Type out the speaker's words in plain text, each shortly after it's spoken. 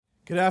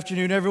Good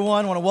afternoon,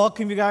 everyone. I want to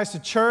welcome you guys to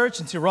church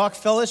and to Rock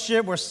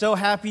Fellowship. We're so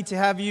happy to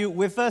have you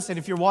with us. And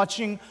if you're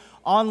watching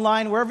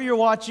online, wherever you're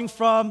watching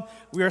from,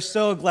 we are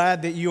so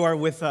glad that you are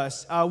with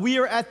us. We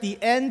are at the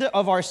end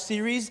of our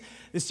series,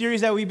 the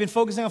series that we've been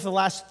focusing on for the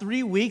last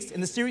 3 weeks.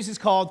 And the series is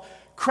called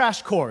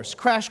Crash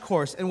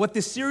Course. And what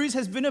this series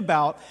has been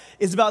about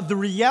is about the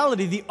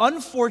reality, the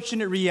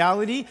unfortunate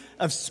reality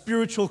of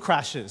spiritual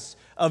crashes,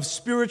 of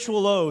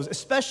spiritual lows,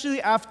 especially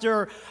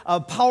after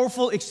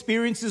powerful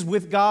experiences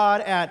with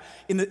God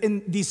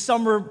in these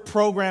summer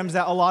programs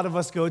that a lot of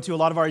us go to, a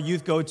lot of our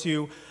youth go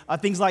to,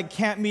 things like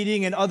camp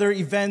meeting and other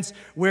events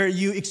where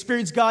you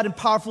experience God in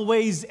powerful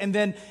ways, and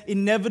then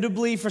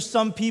inevitably for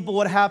some people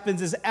what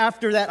happens is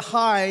after that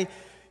high,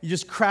 you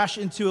just crash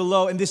into a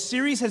low. And this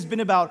series has been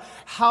about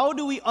how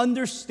do we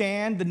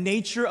understand the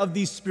nature of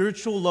these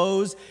spiritual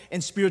lows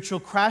and spiritual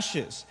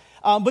crashes.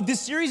 But this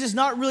series is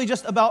not really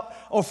just about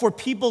or for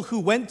people who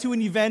went to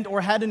an event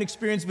or had an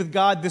experience with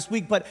God this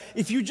week, but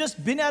if you've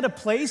just been at a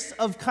place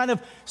of kind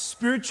of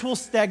spiritual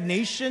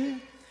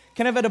stagnation,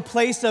 kind of at a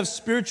place of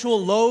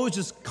spiritual lows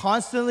just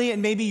constantly,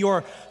 and maybe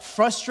you're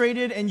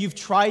frustrated and you've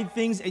tried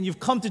things and you've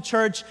come to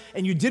church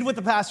and you did what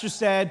the pastor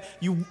said,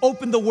 you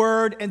opened the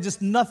word and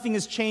just nothing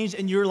has changed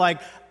and you're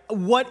like,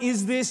 what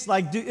is this?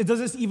 Like, does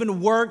this even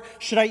work?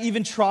 Should I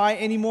even try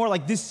anymore?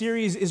 Like, this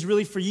series is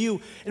really for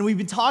you. And we've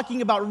been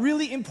talking about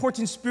really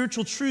important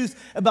spiritual truths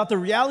about the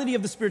reality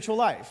of the spiritual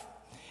life.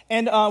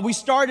 And we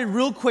started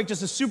real quick,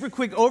 just a super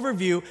quick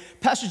overview.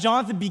 Pastor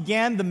Jonathan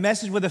began the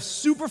message with a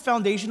super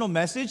foundational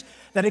message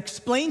that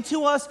explained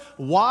to us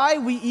why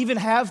we even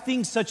have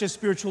things such as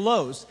spiritual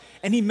lows.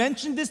 And he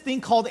mentioned this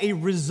thing called a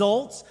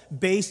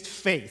results-based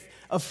faith.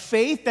 A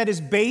faith that is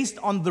based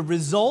on the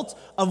result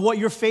of what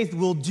your faith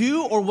will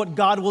do or what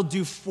God will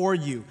do for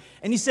you.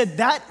 And he said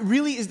that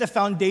really is the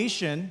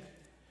foundation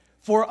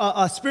for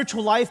a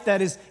spiritual life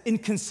that is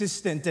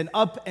inconsistent and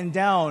up and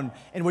down,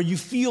 and where you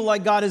feel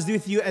like God is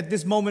with you at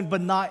this moment but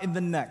not in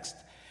the next.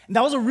 And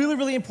that was a really,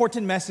 really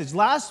important message.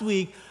 Last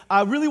week,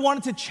 I really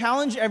wanted to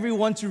challenge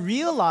everyone to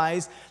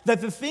realize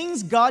that the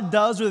things God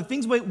does or the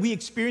things we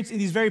experience in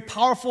these very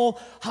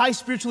powerful, high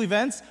spiritual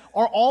events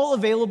are all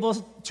available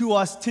to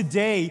us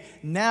today,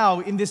 now,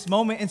 in this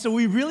moment. And so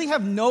we really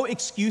have no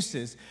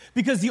excuses,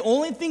 because the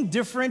only thing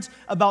different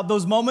about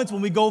those moments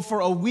when we go for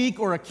a week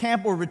or a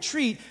camp or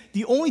retreat,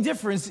 the only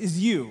difference is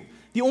you.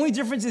 The only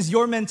difference is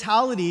your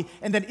mentality,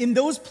 and that in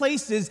those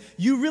places,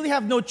 you really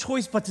have no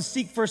choice but to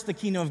seek first the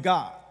kingdom of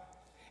God.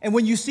 And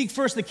when you seek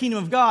first the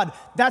kingdom of God,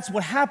 that's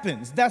what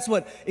happens. That's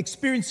what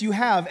experience you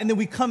have. And then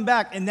we come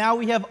back, and now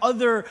we have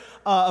other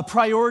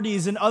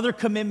priorities and other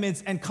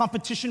commitments and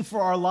competition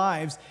for our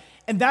lives.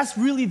 And that's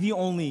really the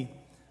only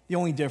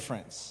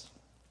difference.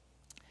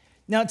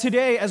 Now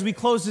today, as we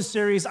close this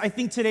series, I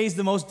think today is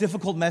the most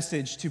difficult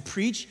message to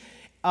preach.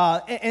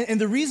 And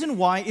the reason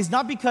why is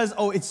not because,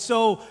 it's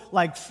so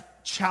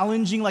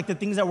challenging like the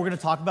things that we're going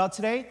to talk about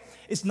today.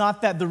 It's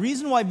not that. The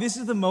reason why this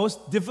is the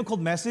most difficult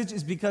message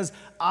is because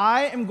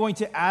I am going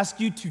to ask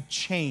you to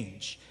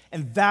change.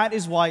 And that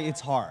is why it's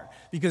hard.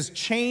 Because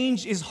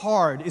change is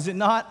hard, is it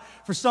not?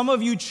 For some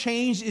of you,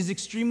 change is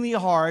extremely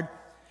hard.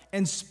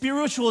 And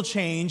spiritual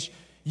change,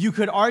 you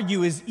could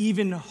argue, is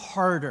even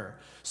harder.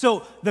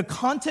 So the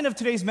content of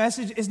today's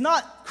message is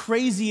not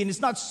crazy and it's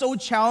not so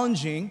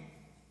challenging.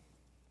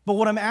 But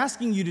what I'm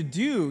asking you to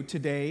do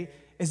today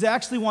is I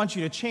actually want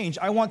you to change.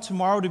 I want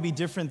tomorrow to be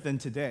different than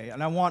today,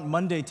 and I want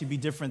Monday to be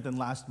different than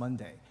last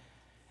Monday.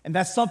 And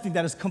that's something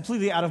that is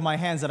completely out of my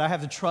hands that I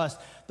have to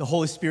trust the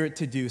Holy Spirit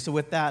to do. So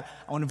with that,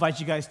 I want to invite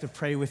you guys to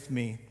pray with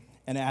me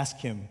and ask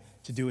Him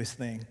to do His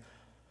thing.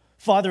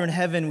 Father in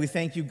heaven, we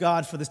thank you,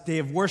 God, for this day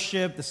of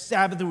worship, the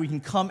Sabbath where we can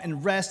come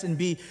and rest and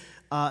be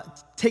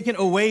taken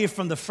away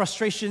from the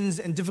frustrations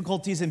and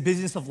difficulties and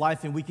busyness of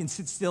life, and we can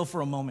sit still for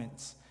a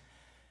moment,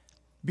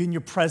 be in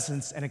your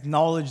presence, and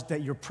acknowledge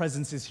that your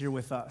presence is here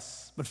with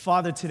us. But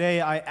Father,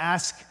 today I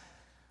ask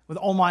with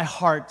all my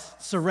heart,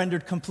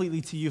 surrendered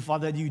completely to you,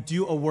 Father, that you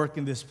do a work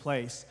in this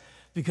place,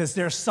 because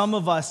there are some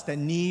of us that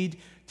need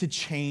to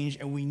change,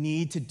 and we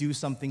need to do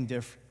something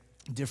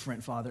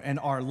different, Father, and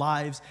our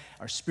lives,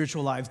 our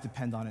spiritual lives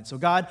depend on it. So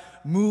God,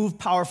 move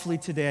powerfully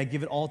today. I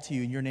give it all to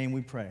you. In your name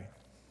we pray.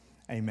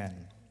 Amen.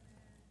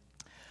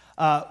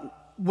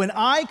 When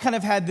I kind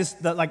of had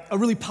a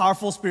really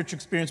powerful spiritual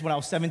experience when I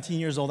was 17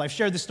 years old, I've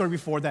shared this story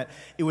before, that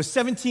it was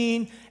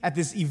 17 at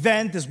this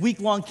event, this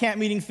week-long camp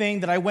meeting thing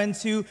that I went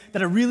to,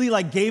 that I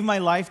really gave my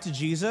life to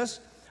Jesus.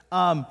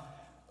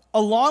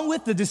 Along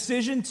with the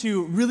decision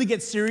to really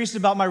get serious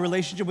about my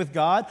relationship with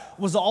God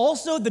was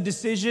also the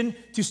decision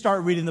to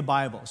start reading the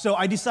Bible. So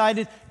I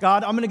decided,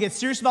 God, I'm going to get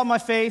serious about my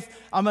faith.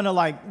 I'm going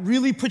to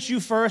really put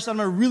you first. I'm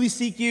going to really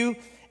seek you.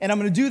 And I'm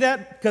going to do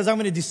that because I'm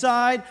going to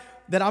decide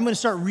that I'm going to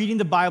start reading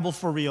the Bible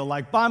for real,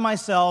 by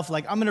myself.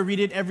 I'm going to read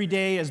it every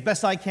day as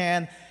best I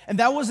can. And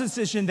that was a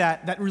decision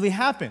that really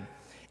happened.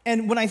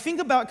 And when I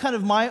think about kind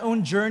of my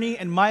own journey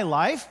and my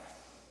life,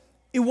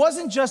 it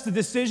wasn't just a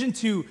decision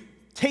to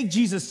take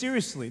Jesus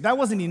seriously. That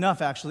wasn't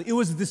enough, actually. It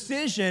was a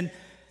decision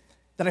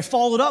that I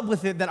followed up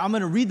with it, that I'm going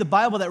to read the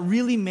Bible, that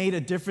really made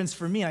a difference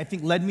for me, and I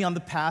think led me on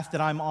the path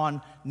that I'm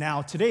on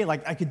now today.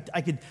 Like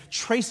I could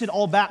trace it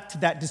all back to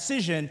that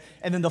decision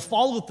and then the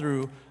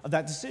follow-through of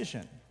that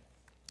decision.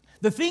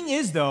 The thing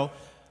is, though,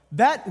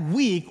 that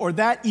week or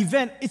that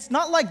event, it's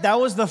not like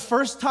that was the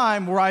first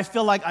time where I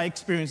feel like I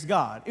experienced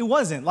God. It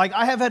wasn't. Like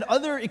I have had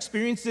other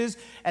experiences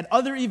at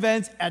other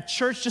events at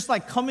church, just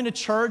like coming to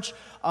church,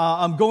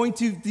 going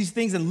to these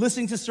things and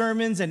listening to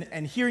sermons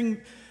and hearing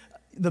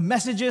the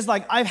messages.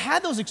 Like I've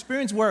had those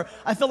experiences where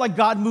I felt like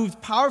God moved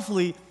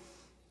powerfully,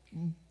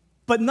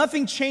 but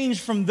nothing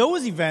changed from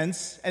those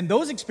events and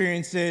those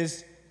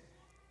experiences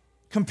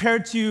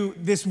compared to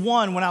this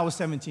one when I was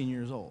 17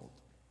 years old.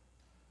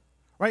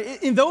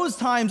 Right? In those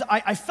times,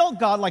 I felt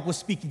God like was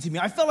speaking to me.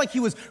 I felt like he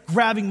was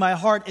grabbing my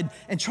heart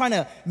and trying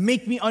to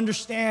make me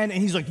understand,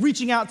 and he's like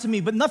reaching out to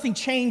me, but nothing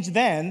changed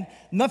then.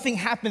 Nothing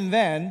happened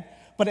then.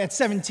 But at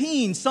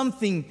 17,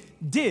 something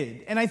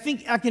did. And I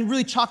think I can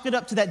really chalk it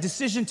up to that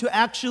decision to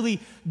actually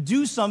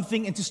do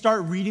something and to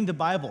start reading the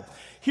Bible.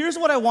 Here's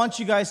what I want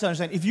you guys to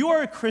understand. If you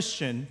are a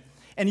Christian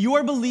and you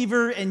are a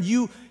believer and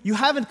you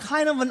have a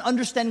kind of an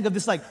understanding of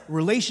this like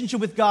relationship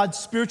with God,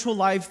 spiritual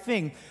life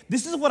thing,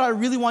 this is what I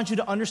really want you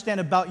to understand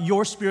about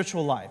your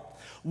spiritual life.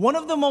 One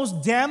of the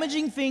most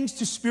damaging things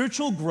to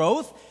spiritual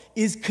growth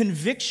is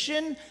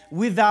conviction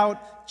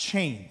without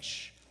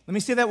change. Let me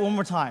say that one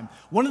more time.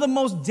 One of the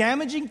most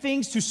damaging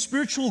things to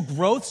spiritual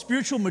growth,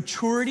 spiritual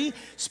maturity,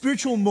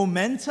 spiritual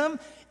momentum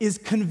is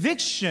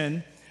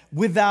conviction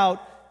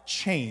without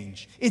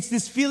change. It's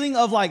this feeling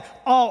of like,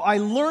 oh, I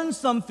learned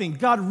something.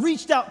 God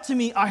reached out to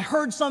me. I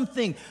heard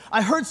something.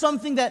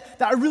 that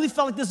I really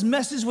felt like this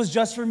message was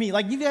just for me.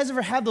 Like, you guys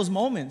ever had those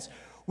moments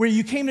where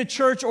you came to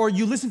church or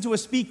you listened to a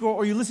speaker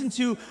or you listened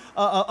to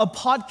a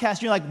podcast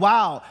and you're like,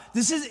 wow,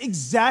 this is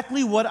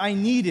exactly what I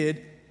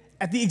needed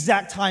at the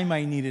exact time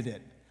I needed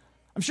it.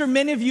 I'm sure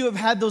many of you have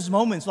had those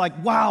moments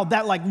like, wow,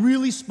 that like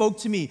really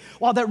spoke to me.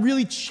 Wow, that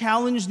really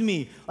challenged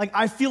me. Like,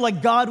 I feel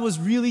like God was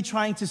really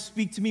trying to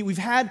speak to me. We've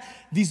had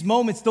these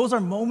moments. Those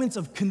are moments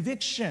of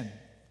conviction.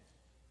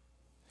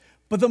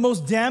 But the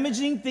most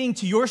damaging thing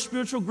to your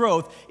spiritual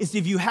growth is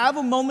if you have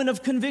a moment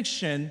of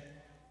conviction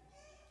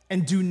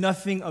and do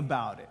nothing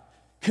about it.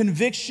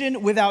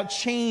 Conviction without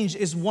change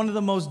is one of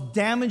the most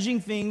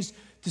damaging things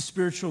to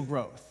spiritual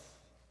growth.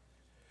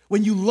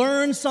 When you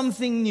learn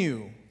something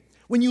new,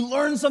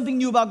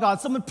 about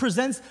God, someone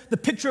presents the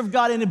picture of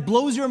God and it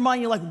blows your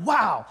mind. You're like,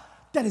 wow,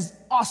 that is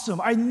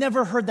awesome. I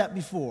never heard that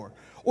before.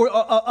 Or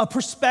a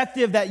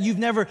perspective that you've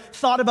never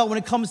thought about when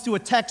it comes to a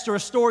text or a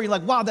story.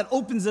 Like, wow, that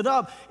opens it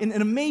up in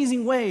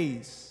amazing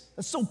ways.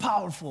 That's so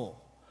powerful.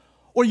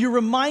 Or you're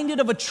reminded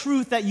of a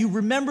truth that you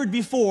remembered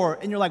before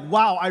and you're like,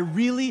 wow, I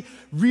really,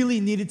 really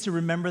needed to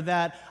remember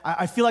that.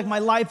 I feel like my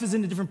life is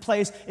in a different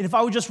place. And if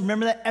I would just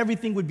remember that,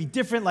 everything would be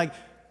different. Like,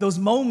 those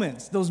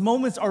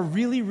moments are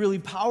really, really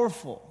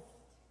powerful.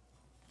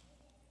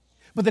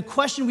 But the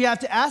question we have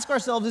to ask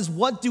ourselves is,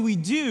 what do we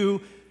do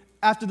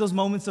after those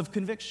moments of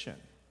conviction?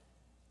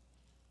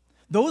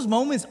 Those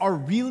moments are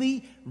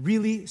really,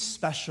 really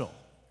special.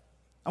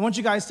 I want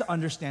you guys to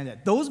understand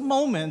that. Those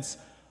moments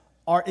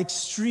are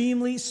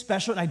extremely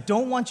special, and I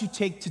don't want you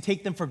to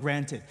take them for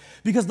granted.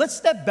 Because let's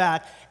step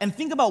back and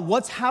think about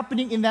what's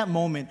happening in that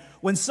moment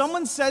when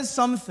someone says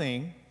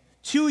something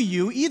to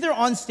you, either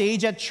on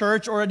stage at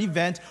church or at an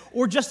event,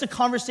 or just a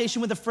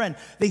conversation with a friend.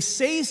 They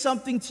say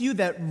something to you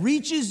that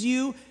reaches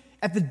you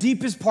at the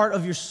deepest part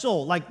of your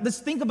soul. Like, let's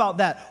think about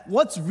that.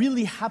 What's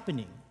really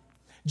happening?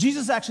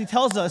 Jesus actually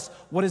tells us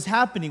what is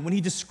happening when he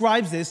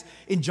describes this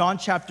in John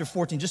chapter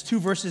 14, just 2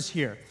 verses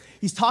here.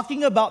 He's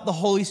talking about the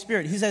Holy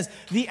Spirit. He says,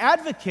 the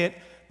advocate,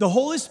 the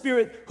Holy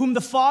Spirit, whom the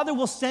Father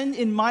will send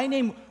in my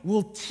name,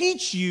 will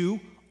teach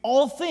you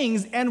all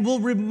things and will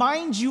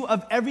remind you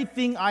of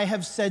everything I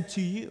have said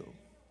to you.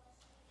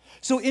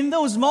 So in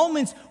those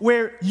moments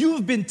where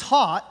you've been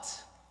taught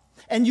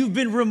and you've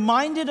been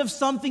reminded of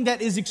something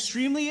that is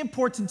extremely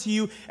important to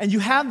you, and you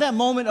have that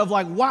moment of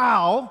like,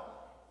 wow,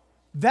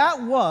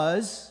 that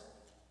was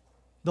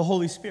the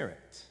Holy Spirit.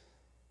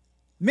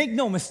 Make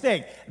no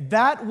mistake,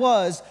 that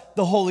was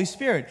the Holy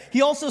Spirit.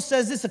 He also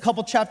says this a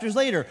couple chapters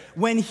later.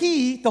 When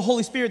he, the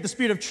Holy Spirit, the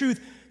Spirit of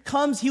truth,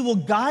 comes, he will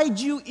guide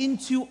you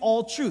into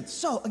all truth.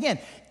 So again,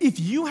 if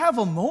you have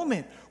a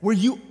moment where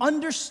you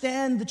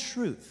understand the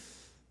truth,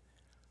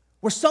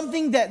 where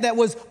something that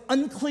was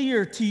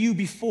unclear to you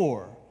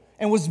before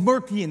and was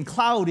murky and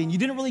cloudy and you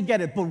didn't really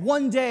get it, but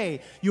one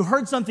day you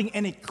heard something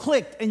and it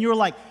clicked and you're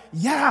like,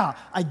 yeah,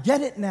 I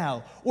get it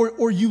now.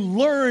 Or you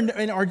learned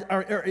and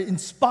are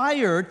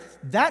inspired,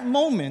 that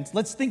moment,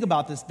 let's think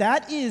about this,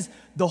 that is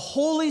the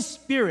Holy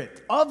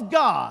Spirit of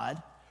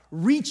God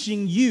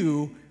reaching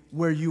you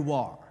where you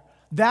are.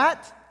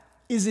 That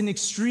is an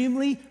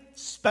extremely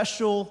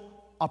special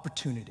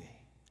opportunity.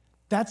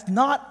 That's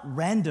not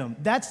random.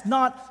 That's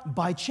not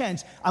by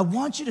chance. I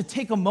want you to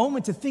take a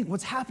moment to think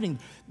what's happening.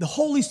 The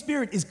Holy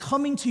Spirit is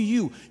coming to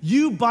you,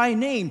 you by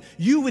name,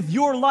 you with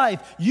your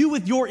life, you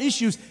with your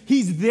issues.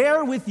 He's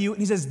there with you, and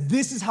he says,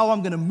 this is how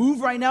I'm going to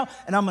move right now,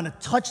 and I'm going to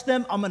touch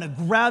them. I'm going to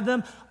grab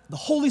them. the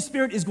Holy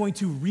Spirit is going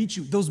to reach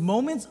you. Those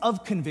moments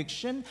of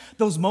conviction,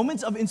 those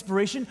moments of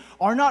inspiration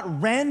are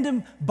not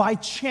random by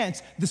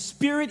chance. The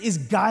Spirit is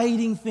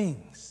guiding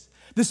things.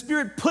 The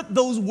Spirit put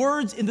those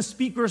words in the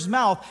speaker's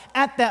mouth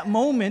at that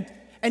moment,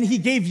 and He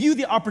gave you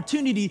the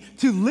opportunity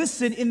to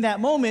listen in that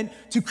moment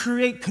to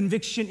create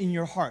conviction in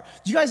your heart.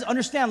 Do you guys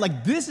understand?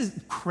 Like, this is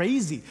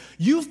crazy.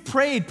 You've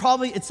prayed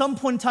probably at some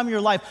point in time in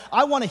your life,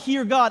 I want to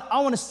hear God, I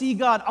want to see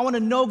God, I want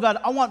to know God,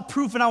 I want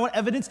proof and I want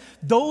evidence.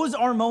 Those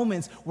are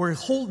moments where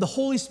the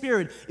Holy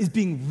Spirit is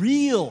being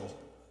real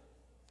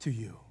to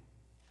you.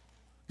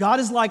 God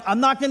is like, I'm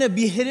not going to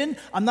be hidden,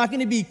 I'm not going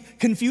to be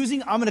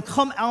confusing, I'm going to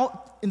come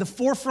out in the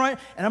forefront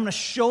and I'm going to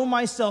show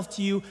myself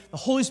to you. The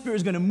Holy Spirit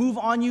is going to move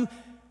on you.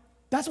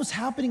 That's what's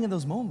happening in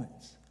those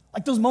moments.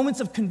 Like those moments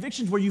of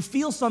convictions where you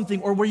feel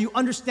something or where you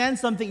understand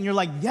something and you're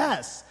like,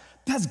 yes,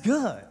 that's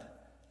good.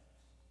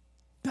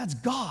 That's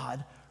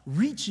God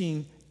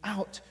reaching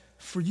out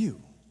for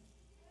you.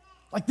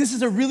 Like this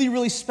is a really,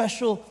 really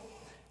special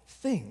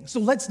thing. So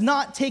let's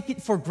not take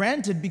it for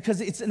granted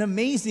because it's an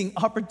amazing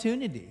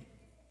opportunity.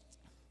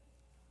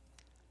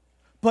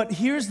 But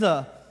here's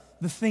the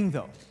thing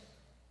though.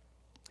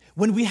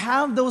 When we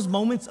have those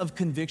moments of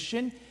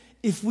conviction,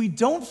 if we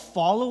don't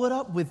follow it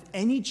up with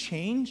any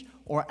change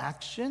or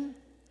action,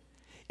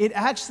 it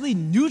actually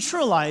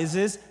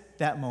neutralizes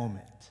that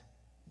moment.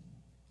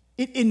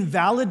 It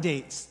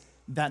invalidates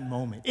that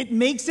moment. It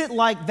makes it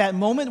like that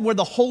moment where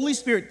the Holy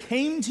Spirit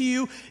came to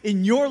you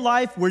in your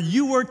life, where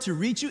you were to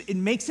reach you. It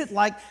makes it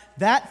like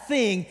that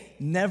thing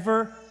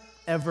never,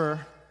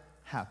 ever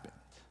happened.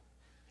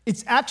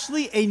 It's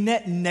actually a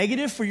net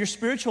negative for your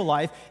spiritual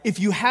life if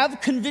you have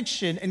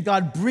conviction and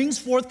God brings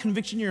forth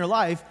conviction in your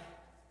life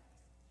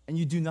and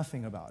you do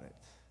nothing about it.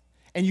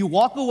 And you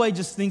walk away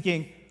just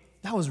thinking,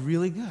 that was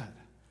really good.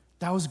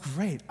 That was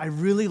great. I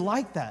really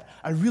like that.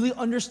 I really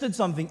understood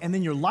something. And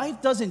then your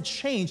life doesn't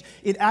change.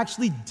 It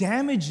actually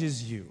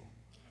damages you.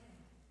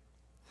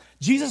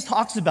 Jesus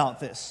talks about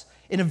this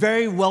in a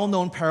very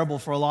well-known parable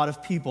for a lot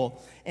of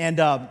people. And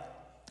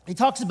he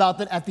talks about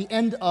that at the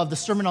end of the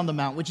Sermon on the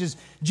Mount, which is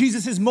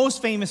Jesus'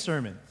 most famous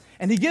sermon.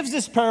 And he gives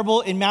this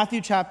parable in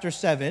Matthew chapter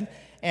 7.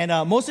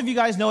 And most of you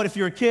guys know it. If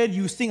you're a kid,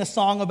 you sing a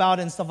song about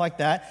it and stuff like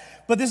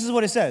that. But this is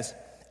what it says.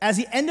 As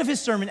the end of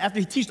his sermon, after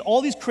he teaches all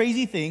these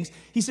crazy things,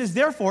 he says,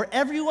 therefore,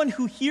 everyone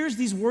who hears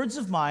these words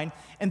of mine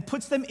and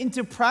puts them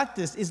into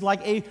practice is like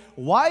a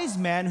wise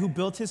man who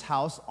built his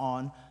house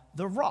on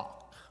the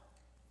rock.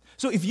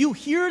 So if you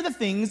hear the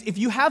things, if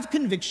you have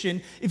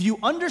conviction, if you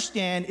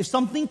understand, if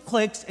something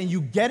clicks and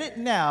you get it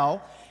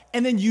now,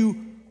 and then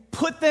you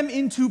put them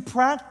into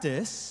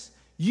practice,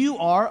 you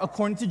are,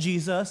 according to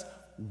Jesus,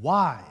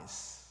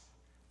 wise,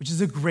 which is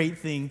a great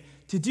thing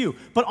to do.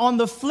 But on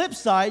the flip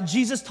side,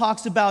 Jesus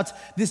talks about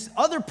this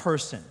other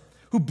person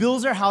who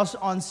builds their house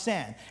on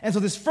sand. And so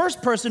this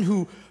first person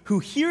who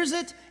hears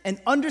it and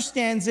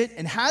understands it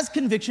and has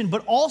conviction,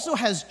 but also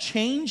has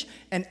change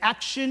and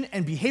action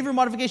and behavior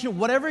modification,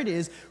 whatever it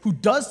is, who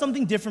does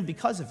something different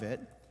because of it.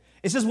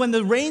 It says when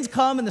the rains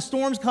come and the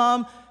storms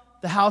come,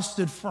 the house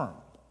stood firm.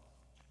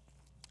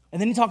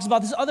 And then he talks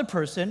about this other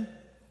person,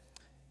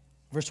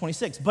 verse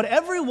 26. But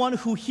everyone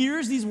who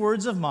hears these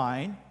words of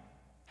mine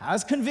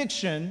has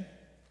conviction,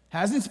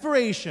 has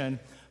inspiration,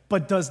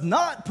 but does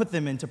not put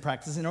them into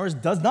practice, in other words,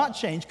 does not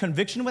change,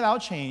 conviction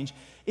without change,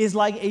 is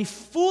like a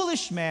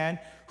foolish man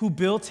who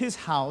built his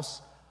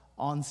house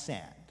on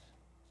sand.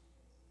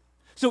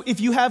 So if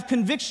you have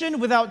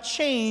conviction without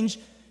change,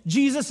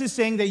 Jesus is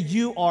saying that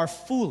you are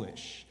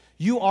foolish.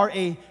 You are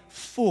a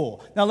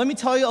fool. Now let me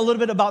tell you a little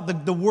bit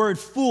about the word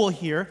fool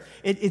here.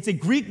 It's a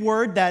Greek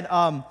word that,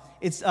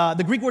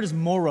 the Greek word is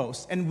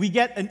moros, and we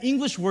get an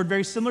English word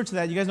very similar to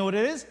that. You guys know what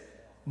it is?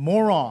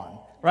 Moron,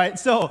 right?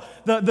 So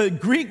the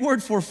Greek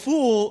word for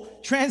fool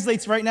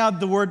translates right now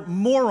the word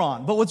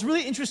moron. But what's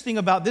really interesting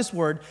about this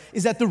word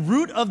is that the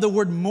root of the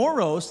word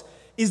moros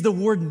is the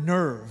word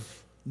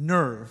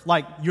nerve,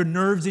 like your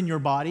nerves in your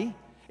body.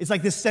 It's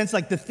like this sense,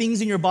 like the things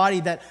in your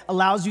body that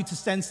allows you to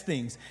sense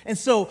things. And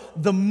so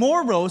the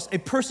moros, a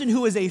person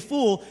who is a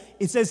fool,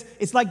 it says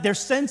it's like their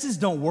senses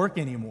don't work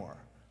anymore.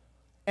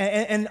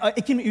 And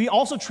it can be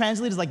also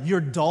translated as like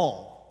you're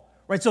dull.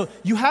 Right, so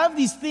you have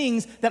these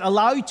things that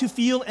allow you to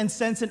feel and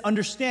sense and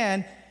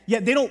understand,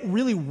 yet they don't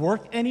really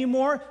work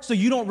anymore, so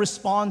you don't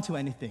respond to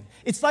anything.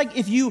 It's like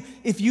if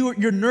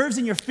your nerves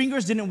in your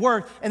fingers didn't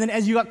work, and then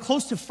as you got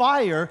close to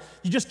fire,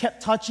 you just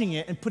kept touching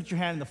it and put your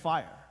hand in the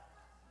fire.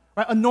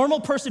 Right? A normal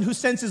person who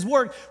senses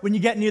work, when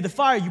you get near the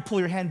fire, you pull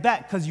your hand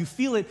back because you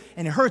feel it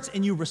and it hurts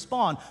and you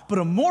respond. But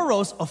a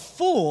moros, a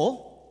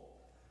fool,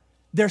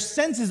 their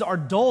senses are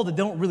dull, that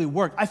don't really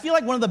work. I feel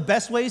like one of the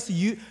best ways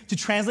to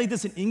translate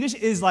this in English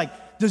is like,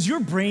 does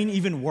your brain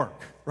even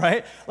work,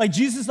 right? Like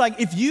Jesus is like,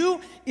 if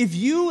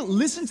you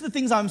listen to the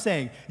things I'm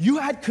saying, you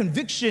had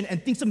conviction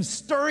and think something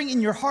stirring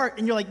in your heart,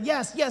 and you're like,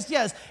 yes, yes,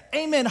 yes,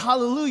 amen,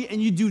 hallelujah,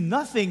 and you do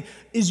nothing,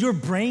 is your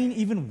brain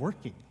even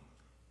working?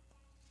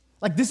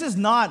 Like this is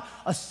not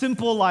a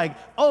simple like,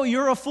 oh,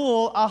 you're a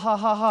fool, ah ha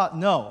ha ha.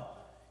 No.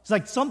 It's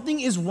like something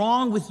is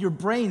wrong with your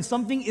brain.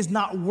 Something is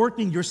not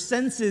working. Your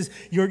senses,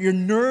 your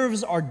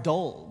nerves are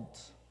dulled.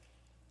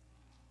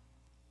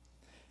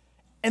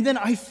 And then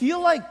I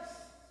feel like,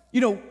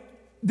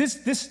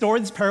 this story,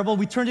 this parable,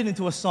 we turned it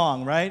into a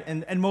song, right?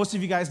 And most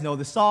of you guys know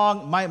the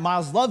song.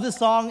 Miles loves this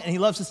song, and he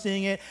loves to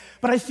sing it.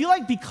 But I feel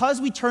like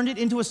because we turned it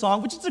into a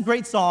song, which is a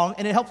great song,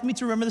 and it helps me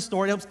to remember the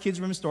story, it helps kids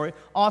remember the story,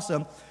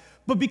 awesome.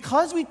 But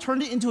because we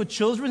turned it into a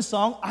children's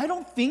song, I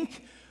don't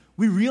think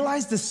we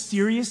realize the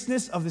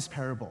seriousness of this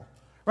parable,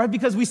 right?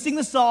 Because we sing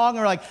the song, and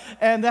we're like,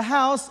 and the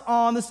house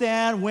on the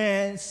sand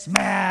went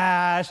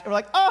smash. And we're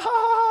like,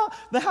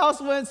 the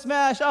house went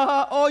smash.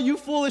 Oh, you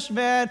foolish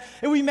man.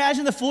 And we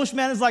imagine the foolish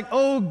man is like,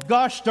 oh,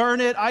 gosh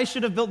darn it, I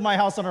should have built my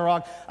house on a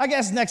rock. I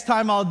guess next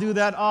time I'll do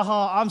that.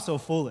 I'm so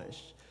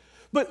foolish.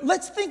 But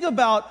let's think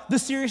about the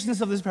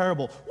seriousness of this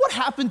parable. What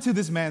happened to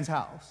this man's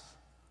house?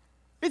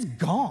 It's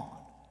gone.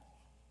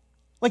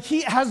 Like,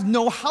 he has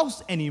no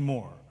house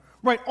anymore.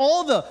 Right,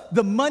 all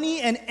the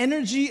money and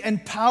energy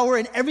and power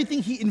and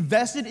everything he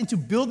invested into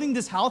building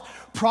this house,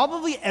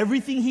 probably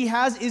everything he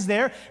has is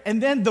there,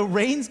 and then the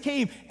rains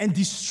came and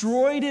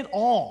destroyed it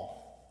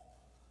all.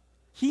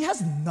 He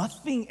has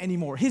nothing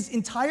anymore. His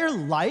entire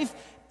life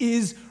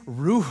is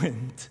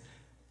ruined.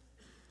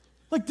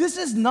 Like, this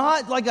is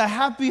not like a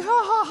happy,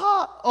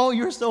 oh,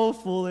 you're so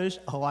foolish.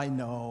 Oh, I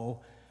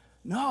know.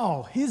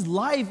 No, his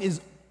life is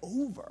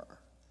over.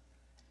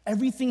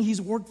 Everything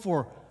he's worked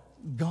for,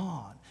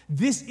 gone.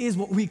 This is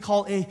what we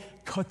call a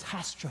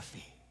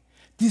catastrophe.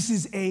 This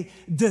is a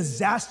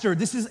disaster.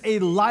 This is a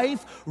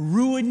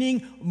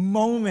life-ruining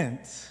moment.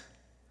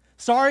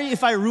 Sorry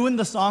if I ruined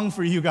the song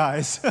for you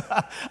guys.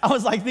 I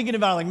was like thinking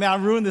about it, like, man,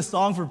 I ruined this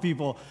song for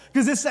people.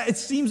 Because it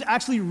seems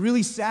actually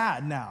really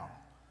sad now.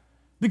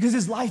 Because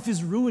his life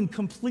is ruined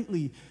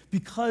completely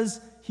because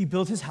he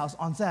built his house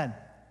on sand.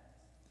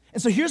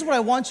 And so here's what I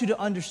want you to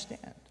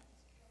understand.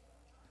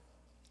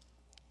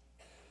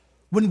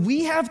 When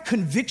we have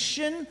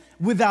conviction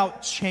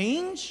without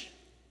change,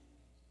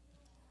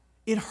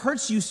 it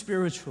hurts you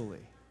spiritually.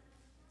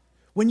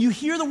 When you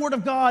hear the word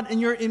of God and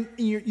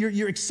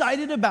you're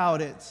excited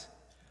about it,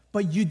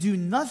 but you do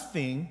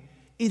nothing,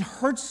 it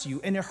hurts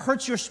you and it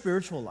hurts your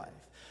spiritual life.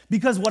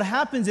 Because what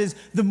happens is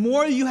the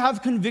more you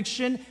have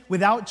conviction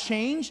without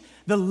change,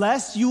 the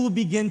less you will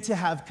begin to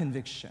have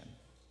conviction.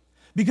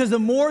 Because the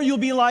more you'll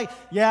be like,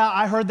 yeah,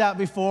 I heard that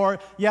before.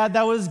 Yeah,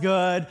 that was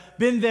good.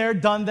 Been there,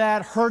 done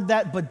that, heard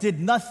that, but did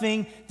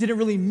nothing. Didn't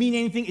really mean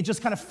anything. It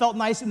just kind of felt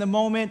nice in the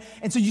moment.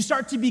 And so you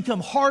start to become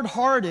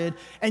hard-hearted,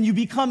 and you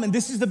become, and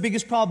this is the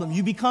biggest problem,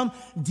 you become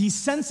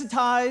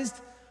desensitized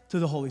to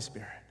the Holy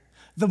Spirit.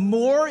 The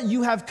more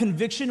you have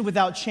conviction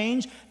without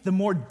change, the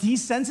more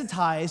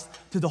desensitized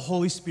to the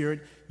Holy Spirit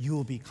you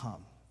will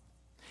become.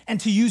 And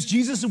to use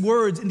Jesus'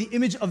 words in the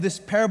image of this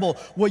parable,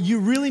 what you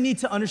really need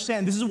to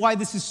understand, this is why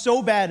this is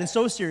so bad and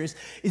so serious,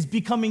 is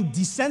becoming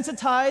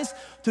desensitized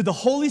to the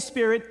Holy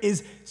Spirit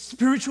is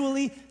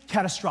spiritually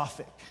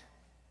catastrophic.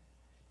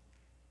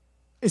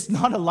 It's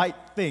not a light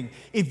thing.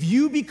 If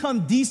you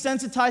become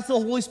desensitized to the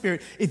Holy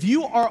Spirit, if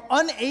you are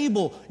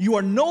unable, you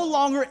are no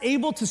longer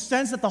able to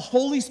sense that the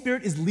Holy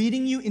Spirit is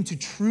leading you into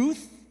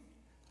truth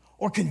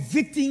or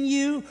convicting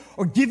you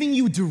or giving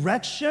you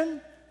direction,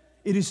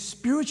 it is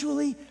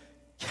spiritually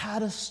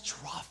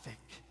catastrophic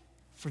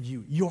for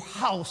you. Your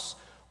house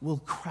will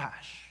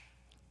crash.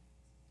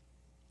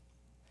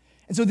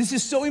 And so this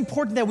is so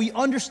important that we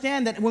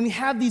understand that when we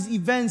have these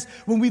events,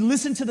 when we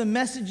listen to the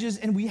messages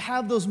and we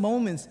have those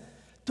moments,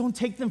 don't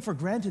take them for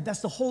granted. That's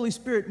the Holy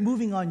Spirit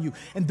moving on you.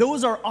 And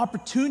those are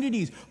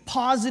opportunities,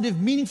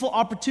 positive, meaningful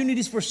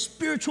opportunities for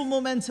spiritual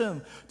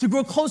momentum, to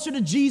grow closer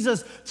to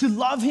Jesus, to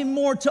love Him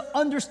more, to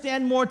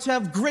understand more, to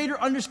have greater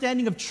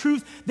understanding of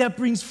truth that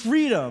brings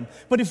freedom.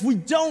 But if we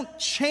don't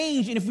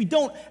change and if we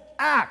don't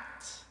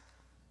act,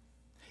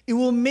 it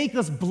will make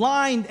us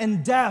blind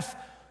and deaf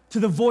to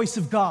the voice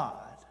of God.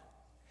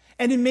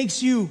 And it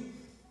makes you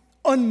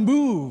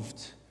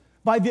unmoved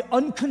by the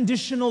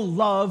unconditional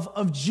love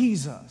of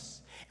Jesus.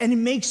 And it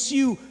makes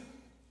you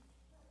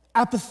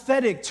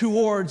apathetic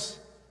towards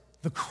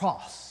the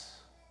cross.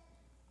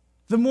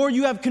 The more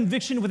you have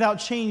conviction without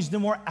change, the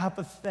more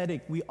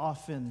apathetic we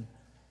often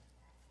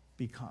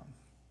become.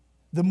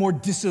 The more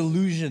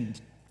disillusioned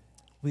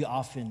we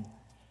often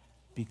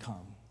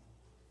become.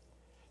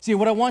 See,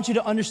 what I want you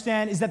to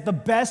understand is that the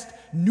best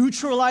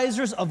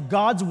neutralizers of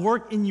God's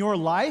work in your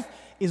life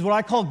is what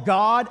I call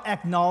God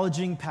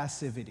acknowledging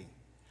passivity.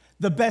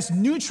 The best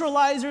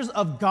neutralizers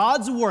of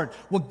God's work,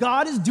 what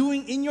God is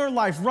doing in your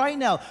life right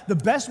now, the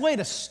best way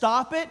to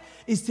stop it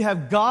is to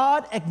have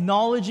God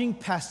acknowledging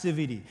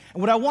passivity.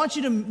 And what I want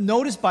you to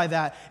notice by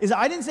that is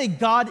I didn't say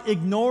God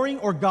ignoring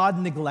or God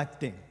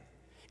neglecting.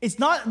 It's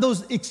not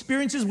those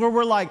experiences where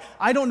we're like,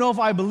 I don't know if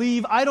I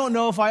believe, I don't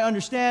know if I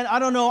understand, I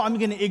don't know, I'm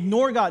going to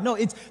ignore God. No,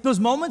 it's those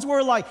moments where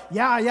we're like,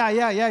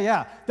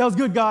 yeah. That was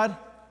good, God.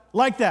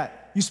 Like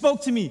that. You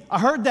spoke to me. I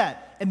heard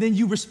that. And then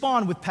you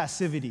respond with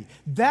passivity.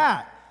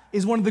 That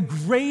is one of the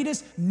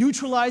greatest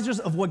neutralizers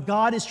of what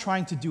God is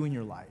trying to do in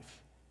your life.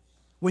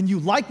 When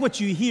you like what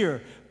you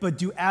hear, but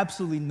do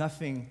absolutely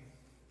nothing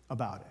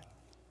about it.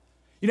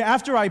 You know,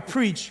 after I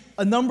preach,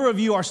 a number of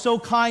you are so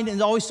kind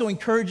and always so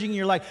encouraging.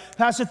 You're like,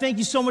 Pastor, thank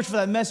you so much for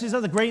that message. That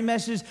was a great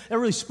message. That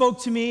really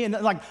spoke to me. And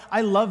like,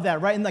 I love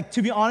that, right? And like,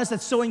 to be honest,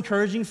 that's so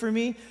encouraging for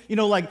me. You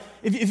know, like,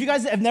 if you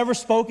guys have never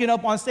spoken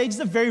up on stage, it's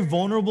a very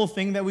vulnerable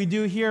thing that we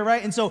do here,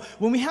 right? And so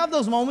when we have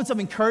those moments of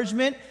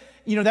encouragement,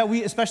 you know, that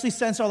we especially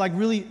sense are like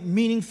really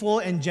meaningful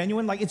and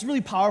genuine, like it's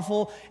really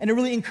powerful and it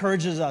really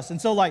encourages us. And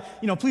so like,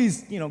 you know,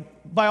 please, you know,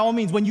 by all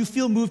means, when you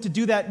feel moved to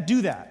do that,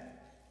 do that.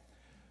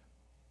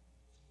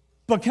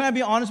 But can I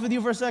be honest with you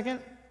for a second?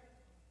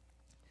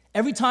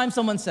 Every time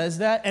someone says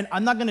that, and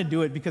I'm not going to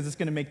do it because it's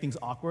going to make things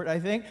awkward, I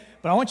think,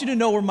 but I want you to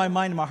know where my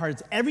mind and my heart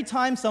is. Every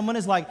time someone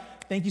is like,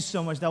 thank you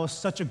so much, that was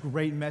such a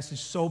great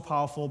message, so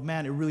powerful,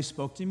 man, it really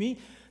spoke to me.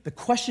 The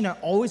question I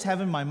always have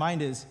in my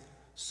mind is,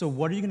 so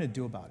what are you going to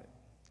do about it?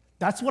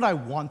 That's what I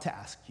want to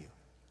ask you,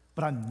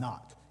 but I'm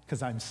not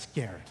because I'm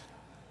scared.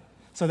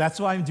 So that's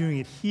why I'm doing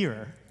it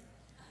here.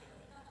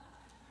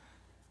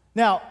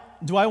 Now,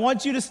 do I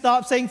want you to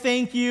stop saying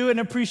thank you and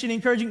appreciate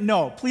encouraging?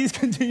 No, please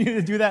continue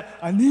to do that.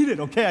 I need it,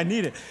 okay? I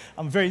need it.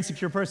 I'm a very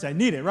insecure person. I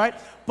need it, right?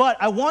 But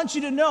I want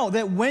you to know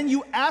that when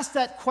you ask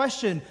that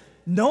question,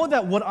 know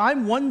that what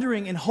I'm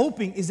wondering and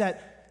hoping is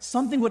that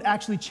something would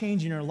actually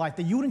change in your life,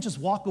 that you wouldn't just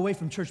walk away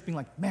from church being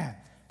like, man,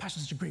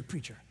 Pastor's such a great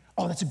preacher.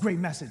 Oh, that's a great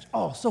message.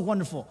 Oh, so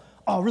wonderful.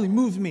 Oh, it really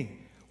moved me.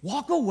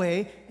 Walk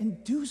away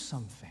and do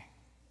something.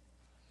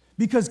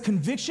 Because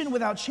conviction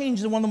without change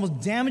is one of the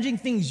most damaging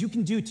things you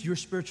can do to your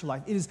spiritual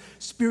life. It is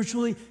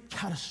spiritually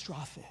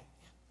catastrophic.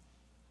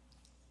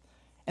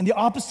 And the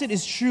opposite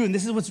is true, and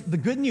this is what's the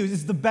good news,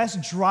 is the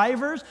best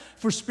drivers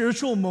for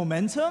spiritual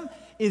momentum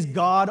is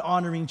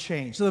God-honoring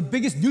change. So the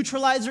biggest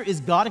neutralizer is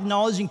God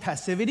acknowledging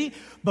passivity,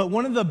 but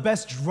one of the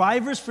best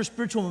drivers for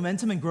spiritual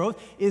momentum and growth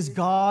is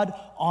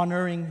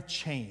God-honoring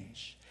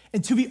change.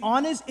 And to be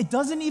honest, it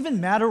doesn't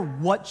even matter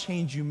what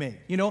change you make.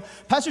 You know,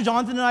 Pastor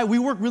Jonathan and I, we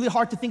work really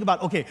hard to think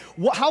about, okay,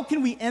 how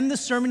can we end the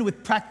sermon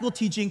with practical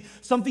teaching,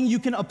 something you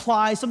can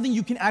apply, something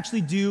you can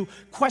actually do,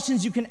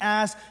 questions you can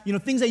ask, you know,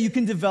 things that you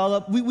can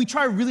develop. We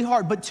try really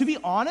hard, but to be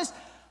honest,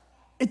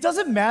 it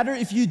doesn't matter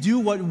if you do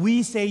what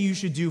we say you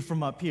should do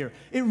from up here.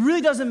 It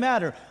really doesn't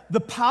matter.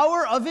 The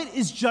power of it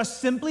is just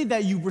simply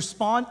that you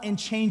respond and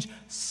change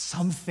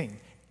something,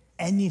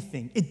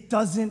 anything. It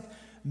doesn't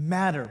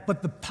matter.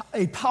 But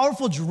a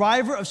powerful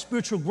driver of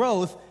spiritual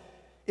growth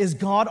is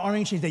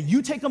God-honoring change. That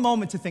you take a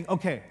moment to think,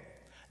 okay,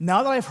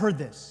 now that I've heard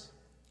this,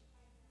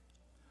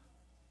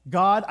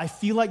 God, I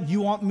feel like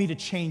you want me to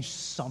change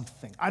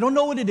something. I don't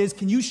know what it is.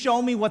 Can you show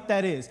me what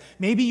that is?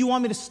 Maybe you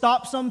want me to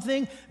stop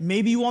something.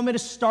 Maybe you want me to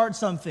start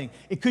something.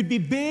 It could be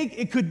big.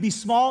 It could be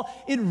small.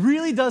 It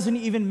really doesn't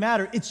even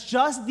matter. It's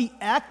just the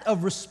act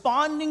of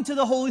responding to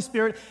the Holy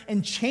Spirit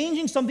and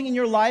changing something in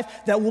your life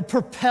that will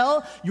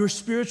propel your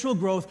spiritual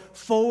growth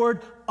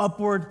forward,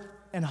 upward,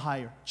 and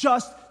higher.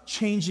 Just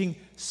changing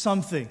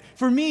something.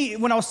 For me,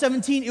 when I was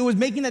 17, it was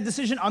making that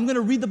decision, I'm going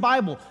to read the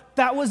Bible.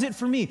 That was it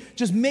for me.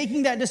 Just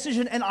making that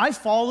decision, and I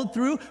followed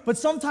through, but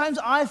sometimes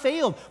I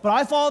failed. But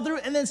I followed through,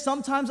 and then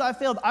sometimes I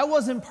failed. I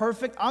wasn't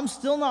perfect. I'm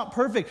still not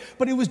perfect.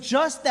 But it was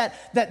just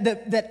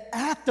that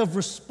act of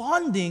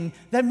responding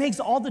that makes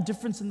all the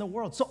difference in the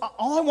world. So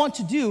all I want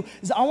to do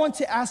is I want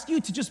to ask you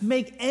to just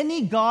make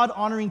any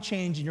God-honoring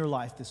change in your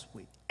life this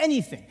week.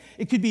 Anything.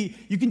 It could be,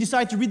 you can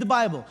decide to read the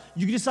Bible.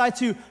 You can decide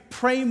to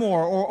pray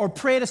more or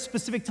pray at a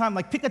specific time.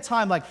 Like pick a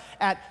time, like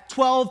at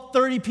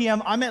 12:30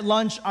 p.m., I'm at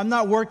lunch, I'm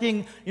not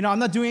working, you know, I'm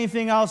not doing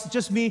anything else, it's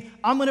just me.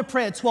 I'm going to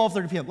pray at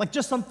 12:30 p.m., like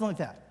just something like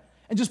that.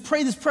 And just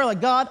pray this prayer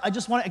like, God, I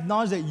just want to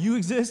acknowledge that you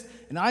exist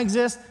and I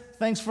exist.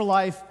 Thanks for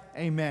life.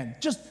 Amen.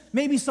 Just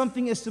maybe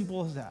something as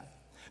simple as that.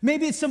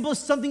 Maybe it's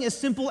something as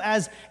simple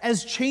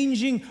as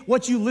changing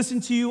what you listen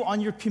to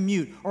on your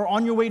commute or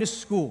on your way to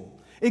school.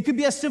 It could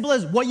be as simple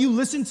as what you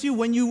listen to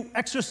when you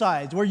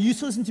exercise, or you used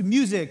to listen to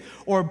music,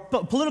 or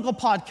political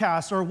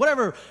podcasts, or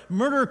whatever,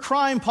 murder,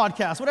 crime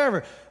podcasts,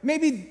 whatever.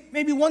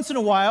 Maybe once in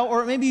a while,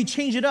 or maybe you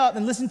change it up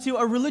and listen to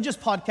a religious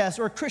podcast,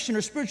 or a Christian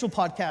or spiritual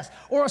podcast,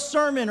 or a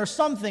sermon, or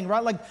something,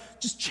 right? Like,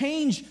 just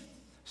change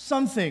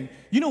something.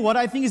 You know what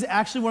I think is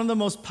actually one of the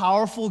most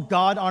powerful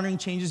God-honoring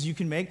changes you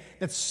can make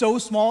that's so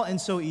small and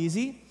so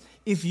easy?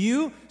 If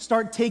you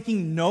start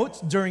taking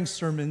notes during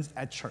sermons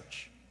at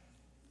church.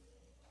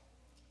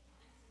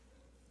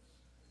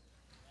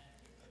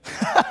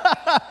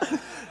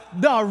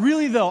 No,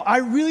 really though, I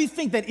really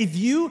think that if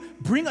you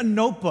bring a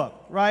notebook,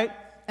 right?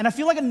 And I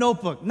feel like a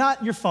notebook,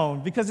 not your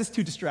phone, because it's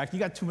too distracting.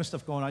 You got too much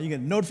stuff going on. You get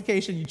a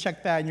notification, you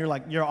check that, and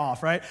you're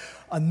off, right?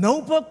 A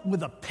notebook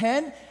with a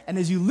pen, and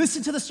as you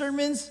listen to the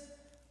sermons,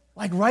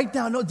 like write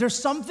down notes. There's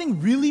something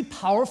really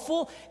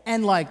powerful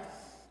and like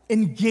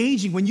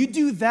engaging. When you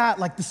do that,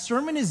 like the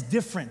sermon is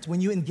different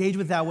when you engage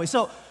with that way.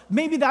 So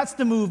maybe that's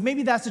the move.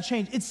 Maybe that's the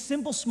change. It's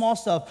simple, small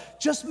stuff.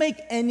 Just make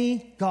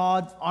any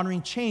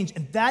God-honoring change.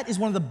 And that is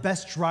one of the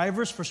best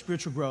drivers for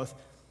spiritual growth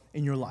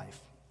in your life.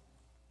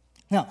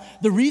 Now,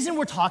 the reason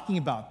we're talking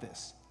about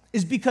this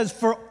is because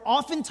for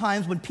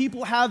oftentimes when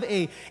people have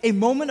a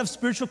moment of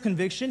spiritual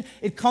conviction,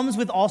 it comes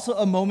with also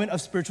a moment of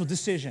spiritual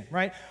decision,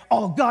 right?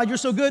 Oh, God, you're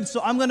so good,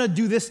 so I'm going to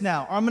do this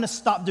now, or I'm going to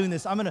stop doing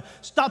this, I'm going to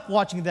stop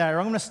watching that, or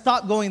I'm going to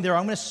stop going there, or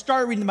I'm going to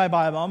start reading my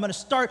Bible, I'm going to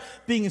start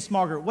being in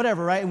small group,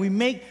 whatever, right? And we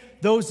make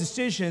those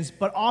decisions,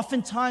 but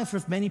oftentimes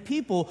for many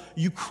people,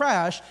 you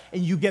crash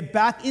and you get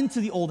back into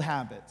the old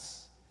habits.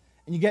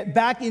 And you get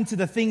back into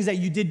the things that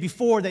you did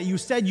before that you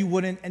said you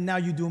wouldn't, and now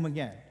you do them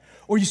again.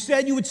 Or you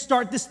said you would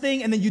start this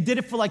thing, and then you did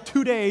it for like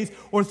 2 days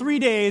or 3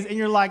 days, and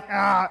you're like,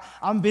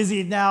 I'm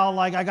busy now,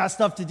 like I got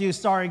stuff to do,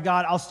 sorry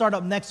God, I'll start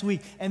up next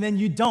week, and then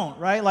you don't,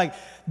 right? Like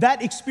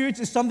that experience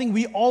is something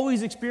we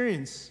always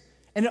experience.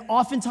 And it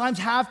oftentimes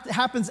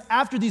happens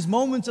after these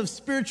moments of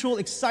spiritual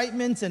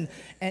excitement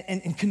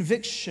and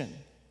conviction.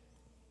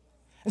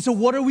 And so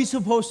what are we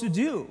supposed to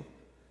do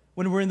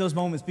when we're in those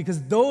moments?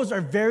 Because those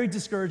are very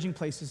discouraging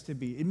places to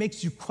be. It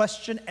makes you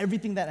question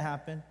everything that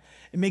happened.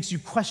 It makes you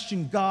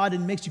question God. It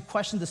makes you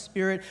question the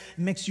Spirit.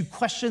 It makes you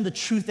question the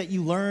truth that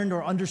you learned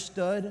or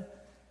understood.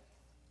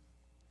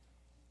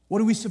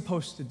 What are we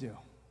supposed to do?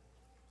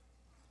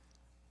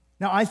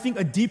 Now, I think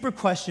a deeper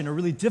question, a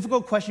really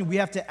difficult question we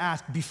have to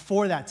ask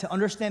before that to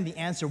understand the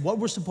answer, what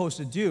we're supposed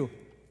to do,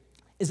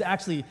 is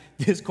actually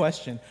this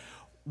question.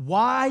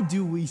 Why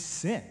do we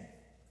sin?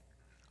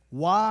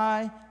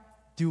 Why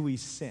do we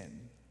sin?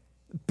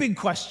 Big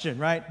question,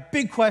 right?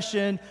 Big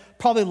question,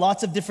 probably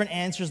lots of different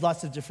answers,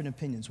 lots of different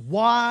opinions.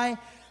 Why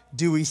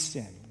do we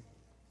sin?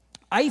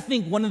 I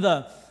think one of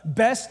the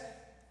best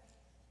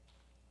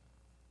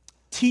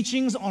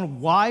teachings on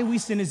why we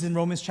sin is in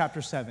Romans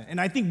chapter 7.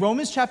 And I think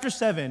Romans chapter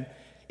 7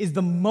 is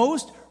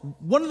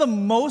one of the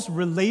most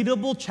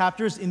relatable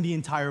chapters in the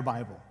entire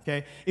Bible,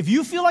 okay? If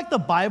you feel like the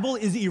Bible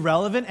is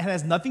irrelevant and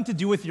has nothing to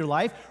do with your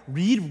life,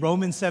 read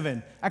Romans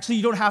 7. Actually,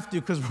 you don't have to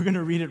because we're going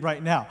to read it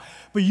right now.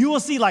 But you will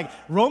see like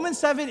Romans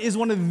 7 is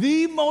one of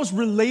the most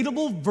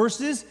relatable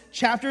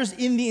chapters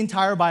in the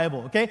entire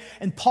Bible, okay?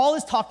 And Paul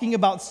is talking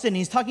about sin.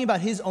 He's talking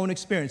about his own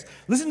experience.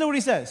 Listen to what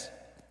he says.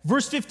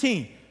 Verse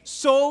 15,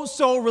 so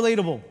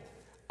relatable.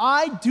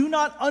 I do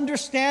not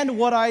understand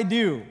what I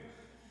do.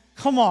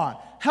 Come on.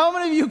 How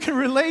many of you can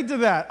relate to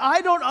that?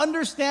 I don't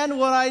understand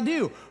what I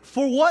do.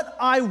 For what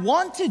I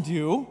want to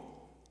do,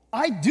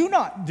 I do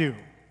not do.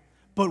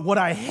 But what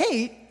I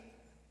hate,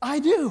 I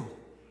do.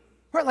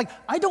 Right? Like,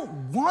 I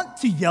don't want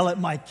to yell at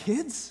my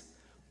kids,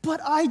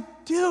 but I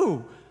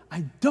do.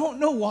 I don't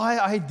know why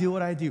I do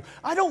what I do.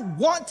 I don't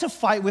want to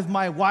fight with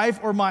my wife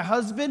or my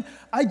husband.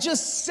 I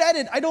just said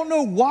it. I don't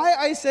know why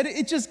I said it.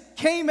 It just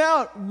came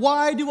out.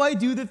 Why do I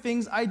do the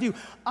things I do?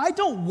 I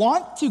don't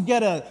want to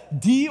get a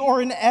D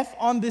or an F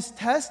on this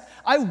test.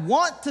 I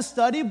want to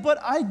study, but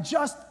I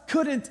just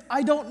couldn't.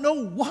 I don't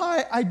know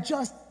why. I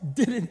just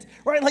didn't.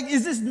 Right? Like,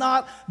 is this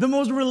not the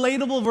most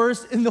relatable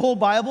verse in the whole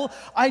Bible?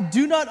 I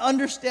do not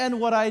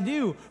understand what I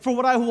do. For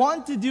what I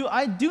want to do,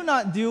 I do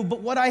not do, but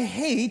what I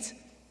hate,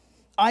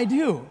 I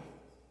do.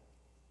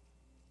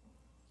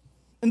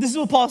 And this is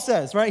what Paul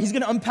says, right? He's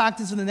going to unpack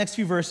this in the next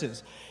few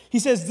verses. He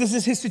says, this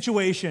is his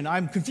situation.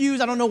 I'm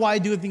confused. I don't know why I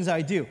do the things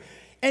I do.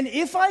 And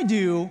if I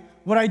do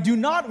what I do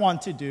not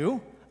want to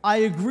do, I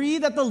agree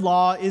that the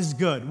law is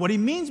good. What he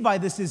means by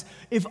this is,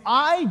 if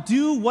I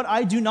do what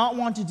I do not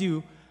want to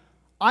do,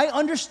 I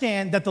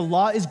understand that the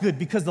law is good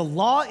because the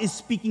law is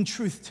speaking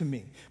truth to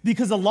me.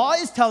 Because the law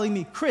is telling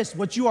me, Chris,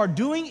 what you are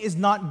doing is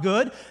not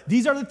good.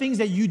 These are the things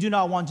that you do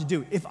not want to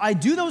do. If I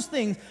do those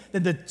things,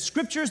 then the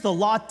scriptures, the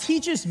law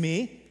teaches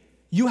me,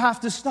 you have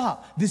to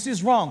stop. This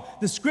is wrong.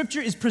 The scripture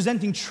is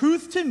presenting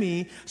truth to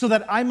me so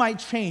that I might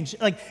change.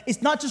 Like,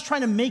 it's not just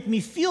trying to make me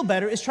feel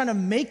better, it's trying to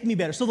make me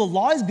better. So the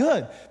law is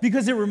good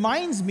because it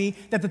reminds me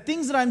that the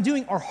things that I'm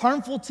doing are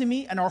harmful to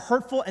me and are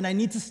hurtful and I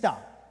need to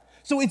stop.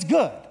 So it's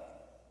good.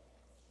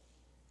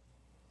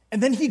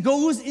 And then he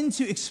goes in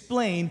to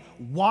explain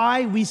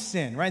why we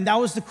sin, right? And that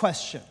was the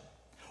question.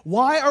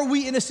 Why are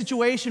we in a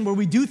situation where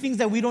we do things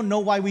that we don't know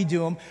why we do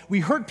them?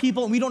 We hurt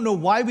people and we don't know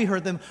why we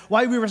hurt them,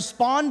 why we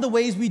respond the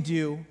ways we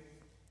do.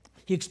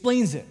 He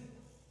explains it.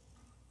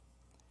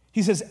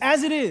 He says,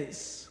 as it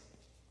is,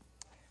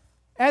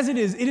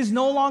 it is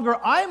no longer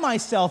I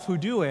myself who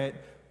do it,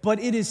 but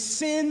it is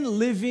sin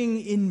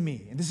living in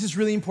me. And this is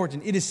really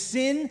important. It is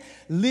sin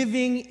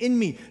living in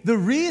me. The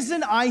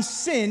reason I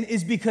sin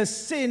is because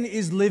sin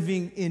is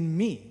living in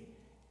me,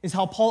 is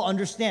how Paul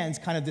understands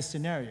kind of this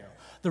scenario.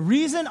 The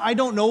reason I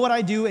don't know what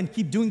I do and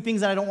keep doing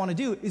things that I don't want to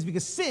do is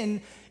because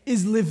sin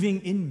is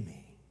living in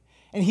me.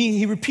 And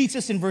he repeats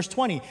this in verse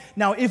 20.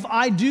 Now, if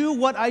I do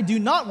what I do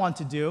not want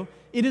to do,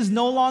 it is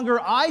no longer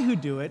I who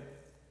do it,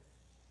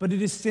 but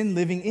it is sin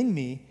living in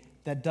me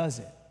that does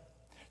it.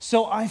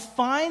 So I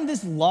find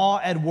this law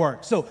at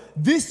work. So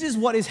this is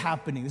what is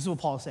happening. This is what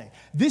Paul is saying.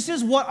 This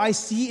is what I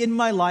see in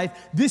my life.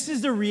 This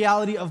is the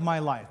reality of my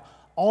life.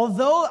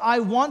 Although I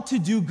want to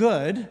do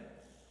good,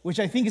 which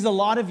I think is a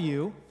lot of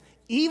you,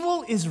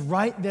 evil is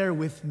right there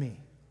with me.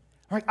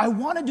 Right? I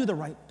want to do the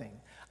right thing.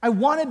 I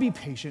want to be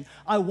patient.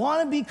 I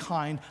want to be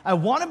kind. I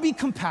want to be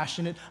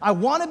compassionate. I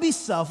want to be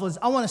selfless.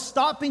 I want to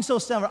stop being so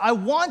selfish. I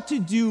want to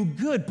do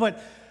good,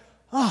 but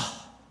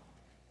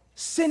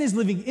sin is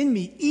living in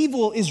me.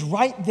 Evil is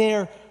right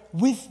there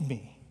with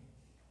me.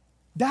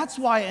 That's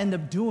why I end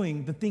up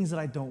doing the things that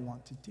I don't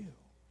want to do.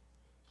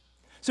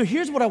 So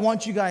here's what I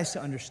want you guys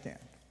to understand.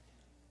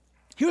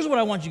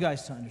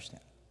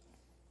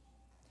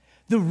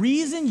 The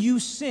reason you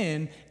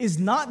sin is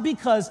not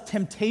because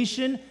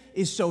temptation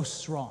is so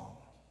strong.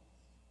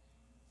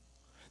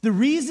 The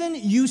reason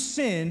you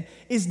sin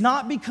is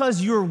not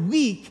because you're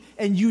weak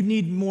and you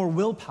need more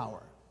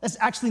willpower. That's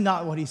actually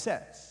not what he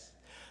says.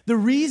 The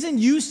reason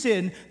you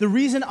sin, the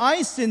reason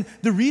I sin,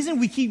 the reason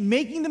we keep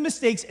making the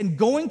mistakes and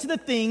going to the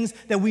things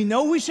that we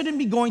know we shouldn't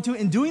be going to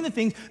and doing the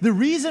things, the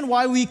reason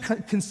why we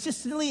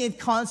consistently and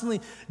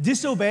constantly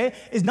disobey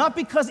is not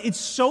because it's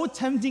so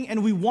tempting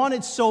and we want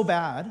it so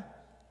bad.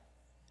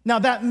 Now,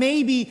 that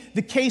may be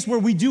the case where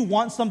we do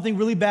want something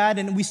really bad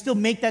and we still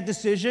make that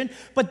decision,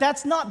 but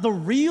that's not the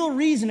real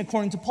reason,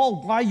 according to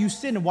Paul, why you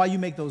sin and why you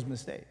make those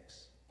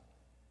mistakes.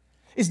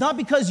 It's not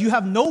because you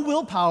have no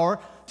willpower.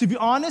 To be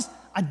honest,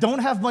 I don't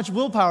have much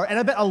willpower, and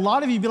I bet a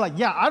lot of you be like,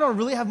 yeah, I don't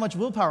really have much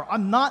willpower.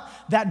 I'm not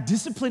that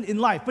disciplined in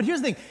life. But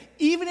here's the thing,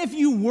 even if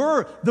you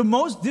were the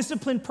most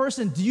disciplined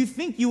person, do you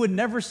think you would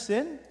never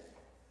sin?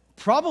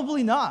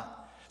 Probably not.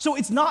 So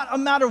it's not a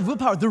matter of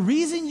willpower. The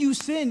reason you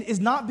sin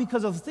is not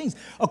because of things.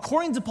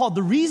 According to Paul,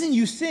 the reason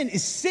you sin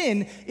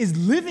is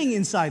living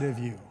inside of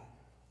you.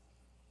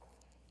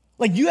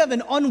 Like you have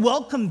an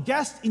unwelcome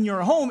guest in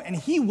your home and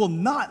he will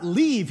not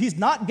leave. He's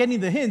not getting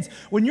the hints.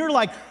 When you're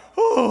like,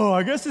 oh,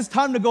 I guess it's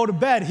time to go to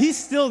bed,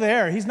 he's still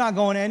there. He's not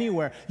going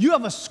anywhere. You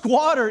have a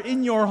squatter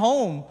in your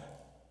home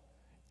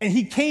and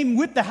he came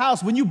with the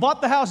house. When you bought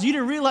the house, you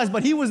didn't realize,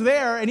 but he was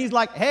there and he's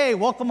like, hey,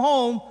 welcome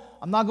home.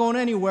 I'm not going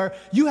anywhere.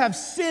 You have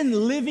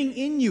sin living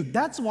in you.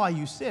 That's why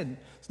you sin.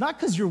 It's not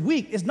because you're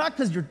weak. It's not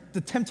because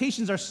the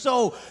temptations are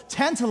so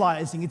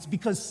tantalizing. It's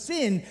because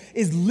sin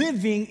is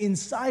living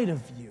inside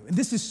of you. And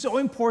this is so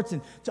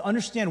important to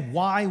understand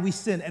why we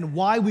sin and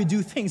why we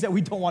do things that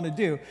we don't want to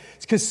do.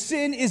 It's because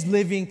sin is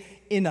living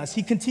in us.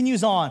 He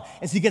continues on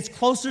as he gets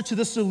closer to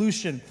the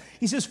solution.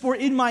 He says, for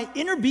in my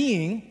inner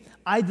being,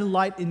 I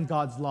delight in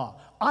God's law.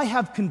 I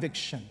have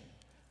conviction.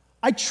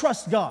 I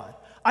trust God.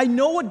 I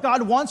know what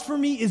God wants for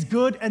me is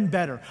good and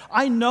better.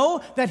 I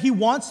know that he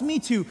wants me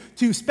to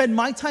spend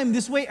my time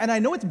this way, and I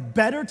know it's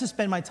better to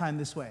spend my time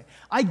this way.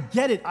 I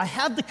get it. I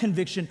have the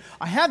conviction.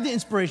 I have the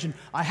inspiration.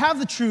 I have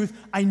the truth.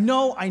 I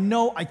know,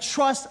 I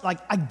trust. Like,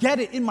 I get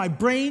it in my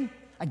brain.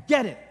 I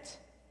get it.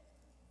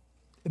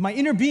 In my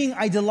inner being,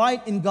 I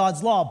delight in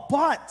God's law,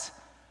 but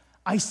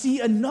I see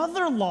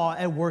another law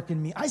at work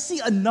in me. I see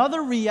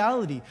another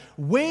reality,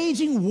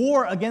 waging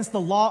war against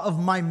the law of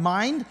my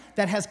mind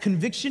that has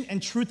conviction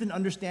and truth and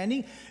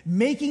understanding,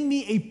 making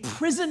me a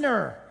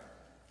prisoner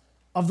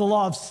of the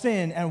law of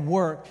sin and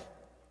work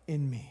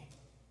in me.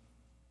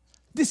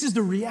 This is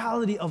the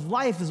reality of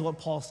life, is what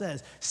Paul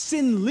says.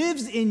 Sin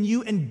lives in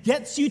you and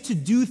gets you to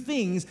do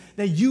things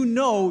that you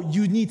know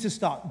you need to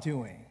stop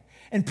doing,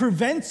 and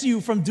prevents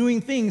you from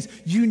doing things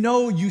you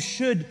know you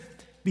should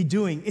be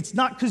doing. It's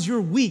not because you're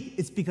weak,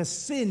 it's because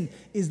sin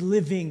is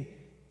living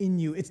in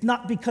you. It's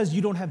not because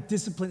you don't have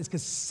discipline, it's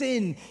because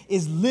sin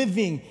is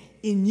living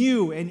in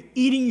you and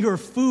eating your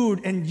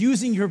food and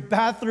using your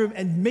bathroom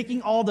and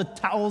making all the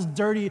towels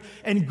dirty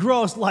and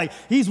gross. Like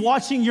he's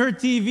watching your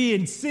TV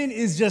and sin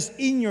is just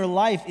in your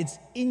life. It's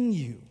in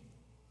you.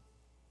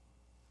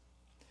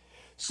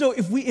 So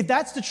if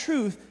that's the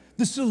truth,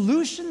 the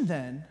solution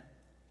then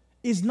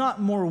is not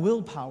more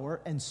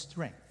willpower and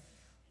strength.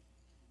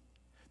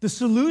 The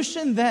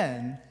solution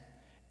then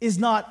is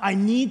not, I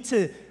need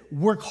to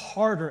work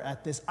harder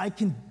at this. I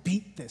can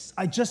beat this.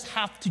 I just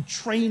have to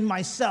train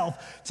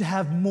myself to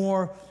have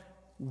more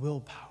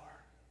willpower.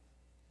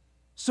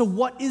 So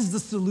what is the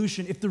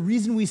solution? If the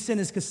reason we sin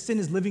is because sin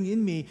is living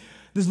in me,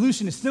 the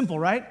solution is simple,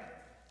 right?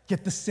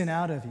 Get the sin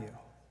out of you.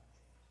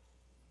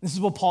 This is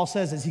what Paul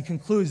says as he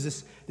concludes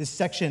this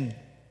section,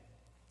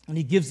 and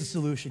he gives the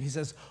solution. He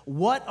says,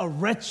 what a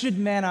wretched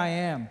man I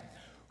am.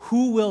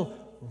 Who will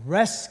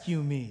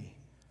rescue me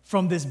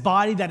from this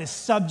body that is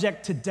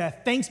subject to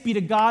death? Thanks be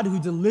to God who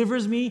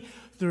delivers me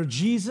through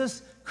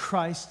Jesus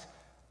Christ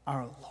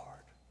our Lord.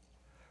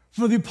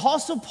 For the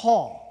Apostle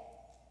Paul,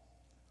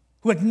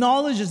 who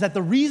acknowledges that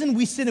the reason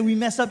we sin and we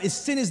mess up is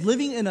sin is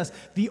living in us,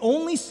 the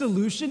only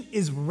solution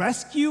is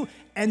rescue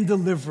and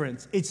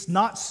deliverance. It's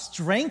not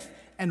strength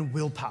and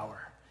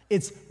willpower.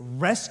 It's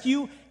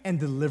rescue and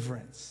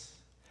deliverance.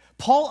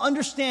 Paul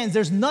understands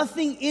there's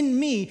nothing in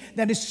me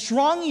that is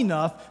strong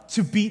enough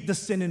to beat the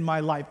sin in my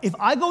life. If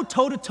I go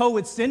toe-to-toe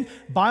with sin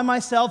by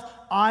myself,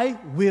 I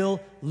will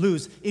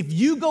lose. If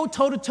you go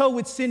toe-to-toe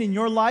with sin in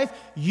your life,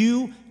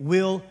 you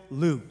will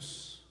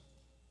lose.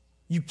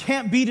 You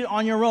can't beat it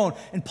on your own.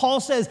 And Paul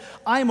says,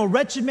 I am a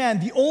wretched man.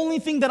 The only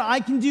thing that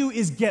I can do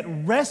is get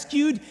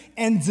rescued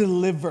and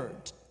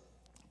delivered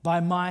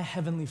by my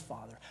heavenly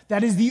Father.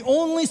 That is the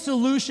only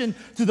solution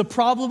to the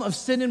problem of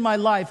sin in my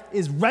life,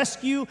 is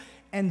rescue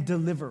and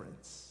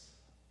deliverance.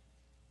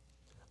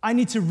 I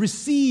need to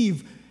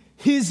receive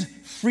His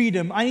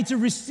freedom. I need to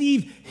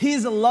receive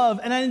His love,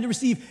 and I need to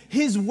receive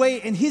His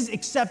way and His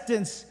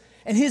acceptance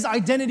and His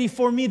identity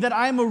for me, that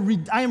I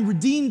am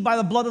redeemed by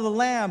the blood of the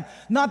Lamb,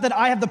 not that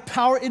I have the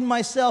power in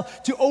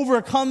myself to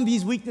overcome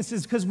these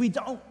weaknesses, because we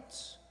don't.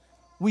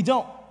 We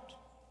don't.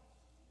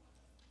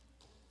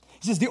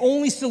 He says the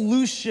only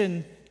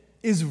solution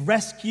is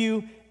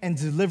rescue and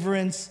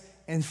deliverance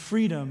and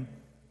freedom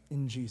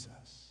in Jesus.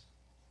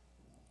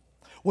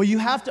 Well, you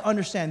have to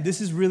understand,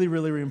 this is really,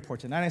 really, really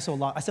important. And I said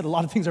a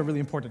lot of things are really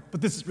important, but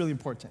this is really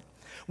important.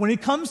 When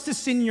it comes to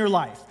sin in your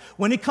life,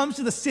 when it comes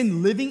to the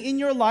sin living in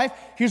your life,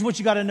 here's what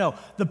you got to know.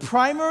 The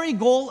primary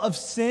goal of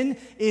sin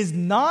is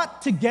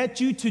not to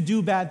get you to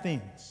do bad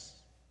things.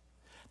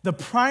 The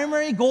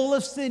primary goal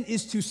of sin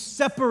is to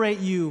separate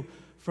you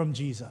from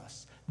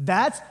Jesus.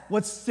 That's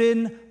what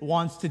sin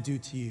wants to do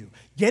to you.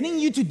 Getting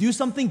you to do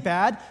something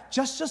bad,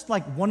 just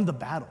like one of the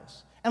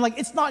battles. And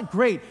it's not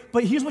great,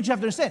 but here's what you have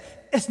to understand.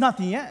 It's not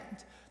the end.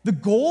 The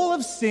goal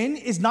of sin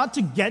is not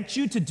to get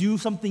you to do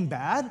something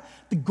bad.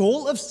 The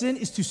goal of sin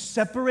is to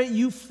separate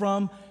you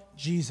from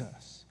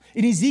Jesus.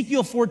 In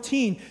Ezekiel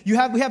 14, we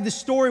have this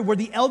story where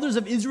the elders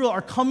of Israel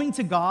are coming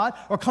to God,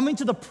 or coming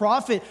to the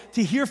prophet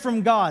to hear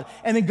from God.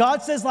 And then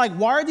God says,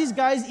 why are these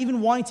guys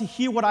even wanting to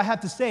hear what I have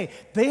to say?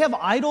 They have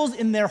idols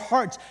in their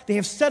hearts. They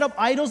have set up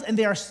idols and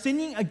they are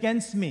sinning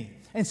against me.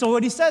 And so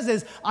what he says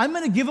is, I'm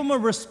going to give them a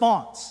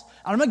response.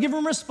 I'm going to give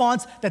them a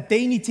response that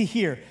they need to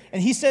hear.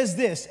 And he says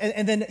this,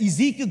 and then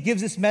Ezekiel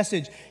gives this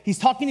message. He's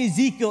talking to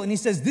Ezekiel, and he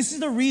says, this is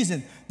the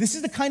reason. This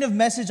is the kind of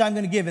message I'm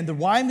going to give, and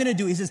why I'm going to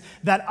do. He says,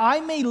 that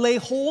I may lay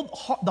hold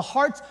the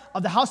hearts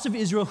of the house of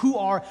Israel who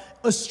are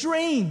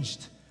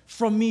estranged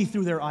from me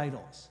through their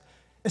idols.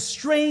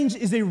 Estranged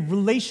is a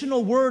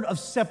relational word of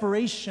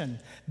separation.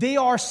 They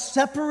are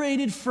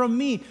separated from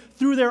me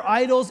through their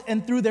idols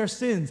and through their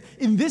sins.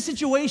 In this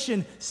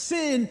situation,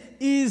 sin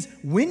is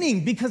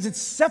winning because it's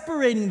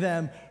separating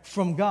them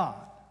from God.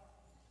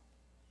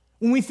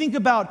 When we think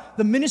about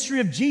the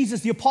ministry of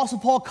Jesus, the Apostle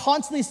Paul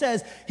constantly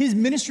says his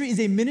ministry is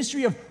a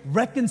ministry of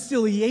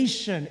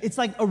reconciliation. It's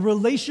like a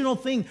relational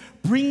thing,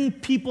 bringing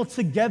people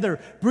together,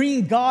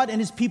 bringing God and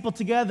His people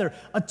together.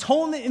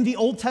 Atonement in the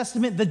Old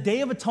Testament, the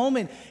Day of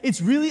Atonement,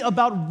 it's really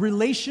about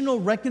relational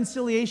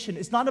reconciliation.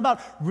 It's not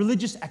about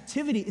religious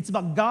activity. It's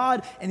about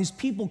God and His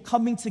people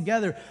coming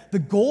together. The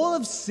goal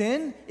of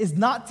sin is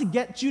not to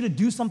get you to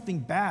do something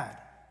bad.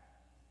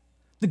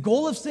 The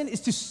goal of sin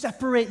is to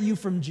separate you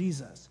from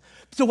Jesus.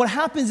 So what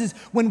happens is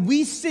when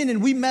we sin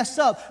and we mess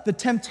up, the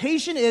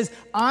temptation is,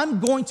 I'm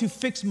going to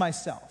fix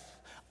myself.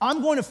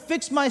 I'm going to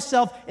fix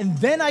myself and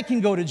then I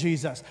can go to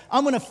Jesus.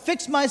 I'm going to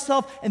fix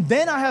myself and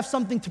then I have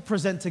something to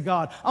present to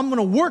God. I'm going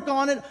to work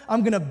on it.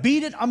 I'm going to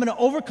beat it. I'm going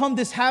to overcome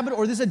this habit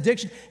or this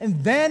addiction,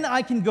 and then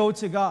I can go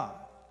to God.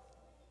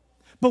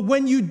 But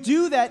when you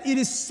do that, it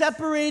is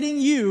separating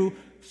you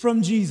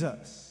from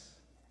Jesus.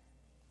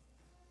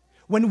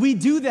 When we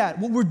do that,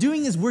 what we're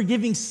doing is we're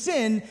giving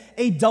sin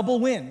a double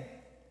win.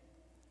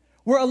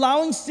 We're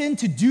allowing sin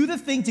to do the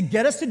thing to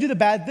get us to do the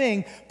bad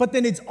thing, but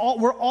then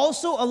we're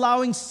also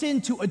allowing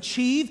sin to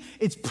achieve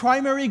its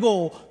primary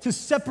goal, to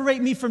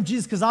separate me from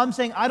Jesus, because I'm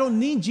saying I don't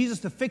need Jesus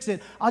to fix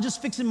it. I'll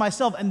just fix it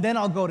myself, and then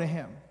I'll go to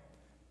Him.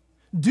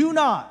 Do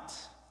not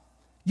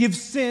give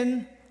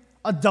sin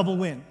a double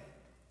win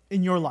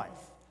in your life.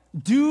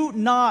 Do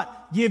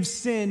not give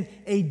sin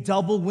a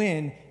double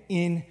win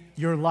in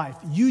your life.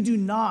 You do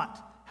not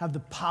have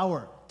the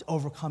power to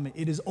overcome it.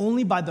 It is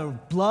only by the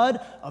blood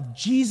of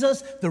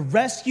Jesus, the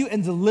rescue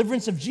and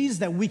deliverance of Jesus,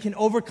 that we can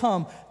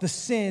overcome the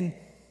sin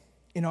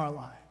in our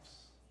lives.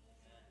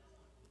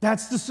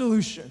 That's the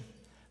solution.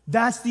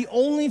 That's the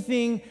only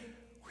thing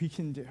we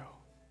can do.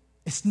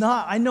 It's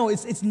not, I know,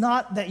 it's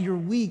not that you're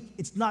weak.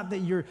 It's not that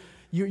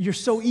you're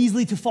so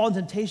easily to fall into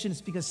temptation.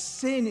 It's because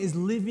sin is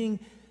living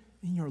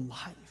in your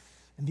life.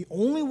 And the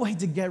only way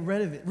to get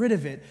rid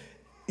of it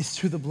is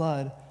through the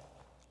blood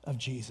of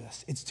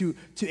Jesus. It's to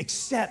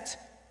accept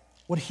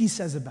what He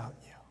says about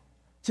you,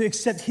 to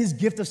accept His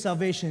gift of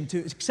salvation, to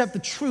accept the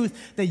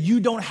truth that you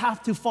don't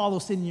have to follow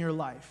sin in your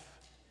life,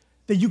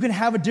 that you can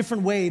have a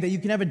different way, that you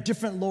can have a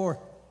different Lord.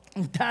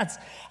 And that's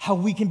how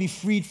we can be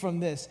freed from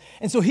this.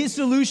 And so His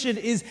solution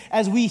is,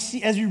 as we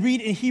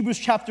read in Hebrews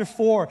chapter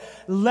 4,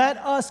 let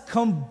us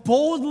come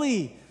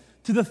boldly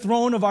to the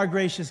throne of our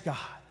gracious God.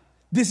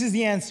 This is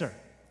the answer.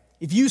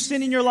 If you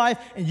sin in your life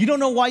and you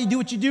don't know why you do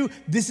what you do,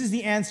 this is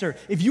the answer.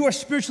 If you are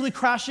spiritually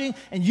crashing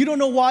and you don't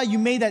know why you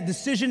made that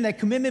decision, that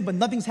commitment, but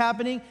nothing's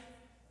happening,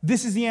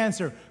 this is the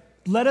answer.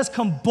 Let us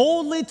come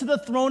boldly to the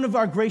throne of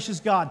our gracious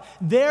God.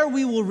 There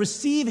we will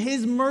receive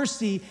His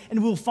mercy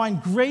and we'll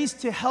find grace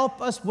to help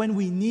us when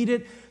we need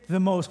it the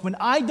most. When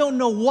I don't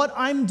know what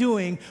I'm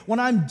doing, when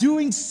I'm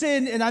doing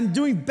sin and I'm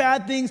doing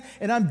bad things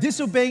and I'm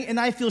disobeying and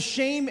I feel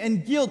shame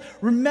and guilt,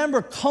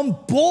 remember, come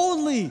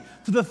boldly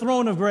to the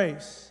throne of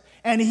grace.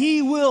 And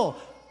He will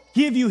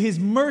give you His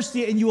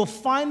mercy, and you will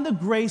find the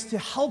grace to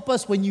help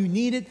us when you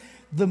need it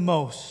the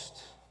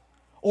most.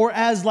 Or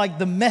as like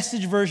the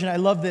Message version, I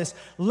love this,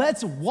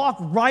 let's walk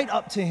right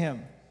up to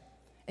Him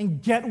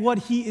and get what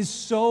He is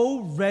so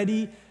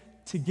ready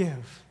to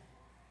give.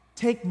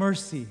 take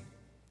mercy,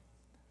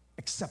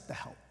 accept the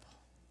help.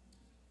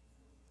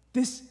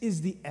 This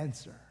is the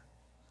answer.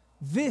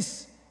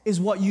 This is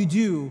what you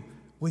do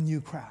when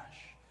you crash.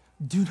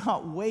 Do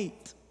not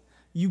wait.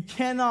 You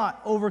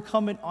cannot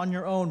overcome it on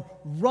your own.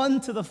 Run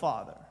to the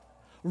Father.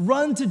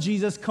 Run to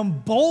Jesus. Come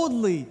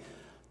boldly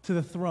to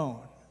the throne.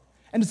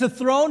 And it's a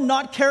throne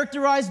not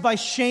characterized by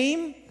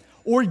shame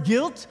or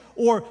guilt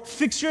or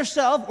fix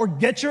yourself or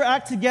get your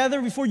act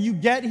together before you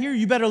get here.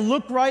 You better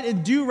look right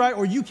and do right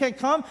or you can't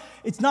come.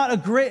 It's not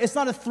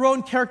a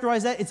throne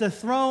characterized that. It's a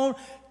throne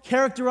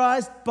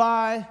characterized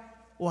by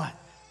what?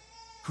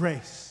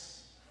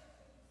 Grace.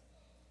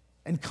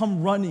 And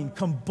come running,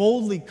 come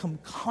boldly, come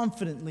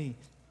confidently.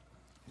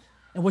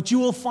 And what you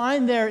will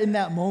find there in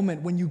that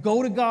moment, when you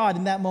go to God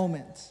in that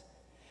moment,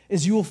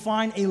 is you will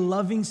find a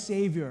loving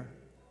Savior,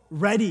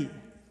 ready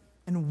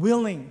and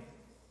willing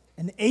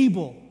and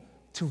able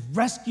to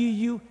rescue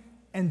you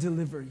and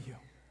deliver you.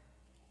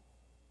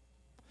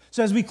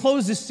 So as we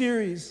close this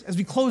series, as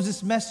we close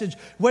this message,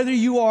 whether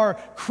you are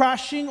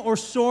crashing or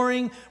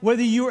soaring,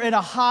 whether you're at a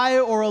high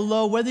or a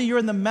low, whether you're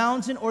in the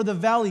mountain or the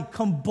valley,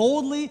 come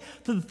boldly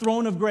to the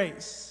throne of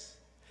grace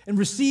and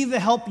receive the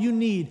help you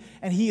need.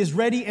 And He is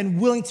ready and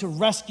willing to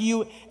rescue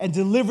you and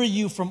deliver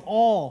you from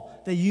all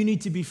that you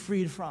need to be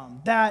freed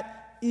from.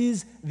 That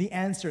is the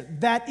answer.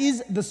 That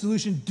is the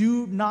solution.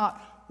 Do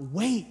not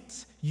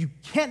wait. You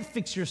can't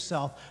fix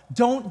yourself.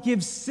 Don't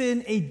give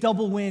sin a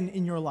double win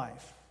in your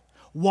life.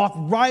 Walk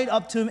right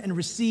up to Him and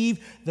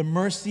receive the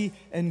mercy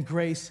and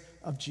grace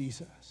of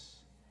Jesus.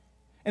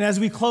 And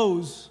as we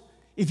close,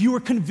 if you were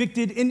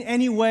convicted in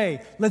any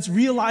way, let's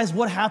realize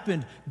what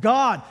happened.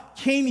 God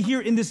came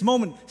here in this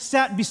moment,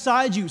 sat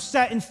beside you,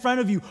 sat in front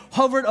of you,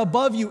 hovered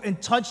above you,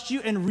 and touched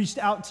you and reached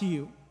out to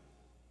you.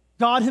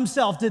 God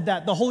Himself did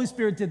that. The Holy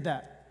Spirit did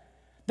that.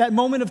 That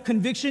moment of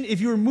conviction,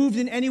 if you were moved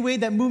in any way,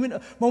 that moment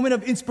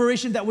of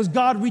inspiration, that was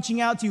God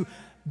reaching out to you.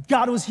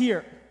 God was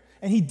here,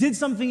 and He did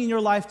something in your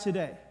life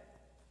today.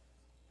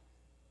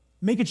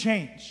 Make a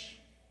change.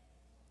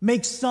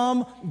 Make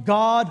some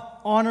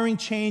God-honoring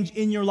change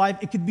in your life.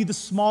 It could be the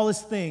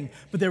smallest thing,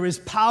 but there is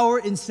power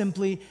in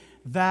simply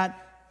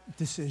that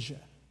decision.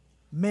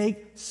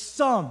 Make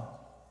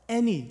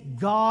any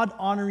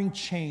God-honoring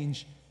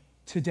change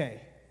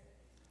today.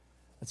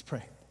 Let's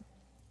pray.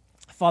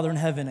 Father in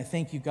heaven, I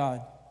thank you,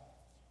 God,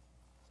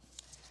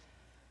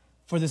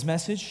 for this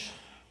message.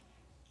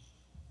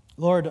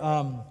 Lord,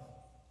 I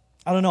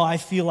don't know, I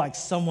feel like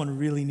someone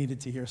really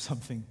needed to hear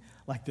something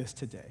like this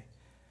today.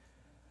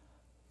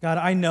 God,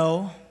 I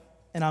know,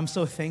 and I'm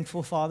so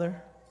thankful,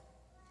 Father,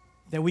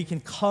 that we can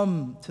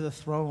come to the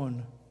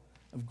throne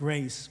of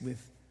grace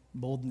with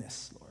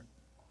boldness, Lord.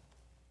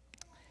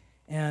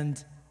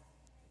 And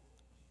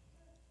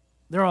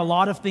there are a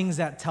lot of things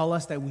that tell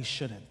us that we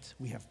shouldn't.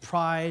 We have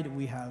pride,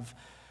 we have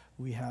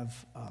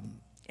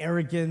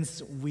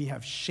arrogance, we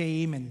have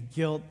shame and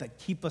guilt that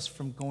keep us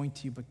from going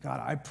to you. But God,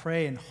 I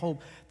pray and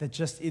hope that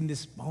just in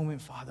this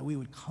moment, Father, we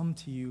would come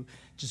to you,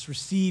 just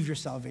receive your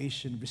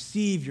salvation,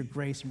 receive your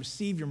grace, and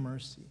receive your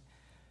mercy.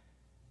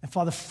 And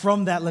Father,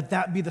 from that, let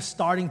that be the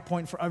starting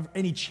point for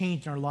any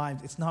change in our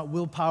lives. It's not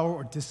willpower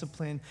or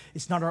discipline.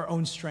 It's not our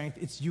own strength.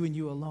 It's you and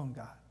you alone,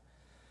 God.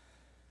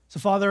 So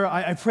Father,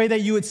 I pray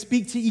that you would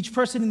speak to each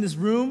person in this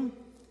room,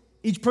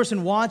 each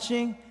person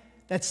watching,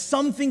 that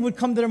something would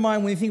come to their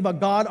mind when you think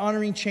about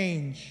God-honoring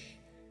change.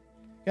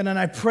 And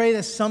I pray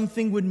that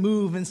something would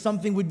move and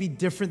something would be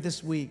different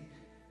this week.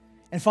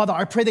 And Father,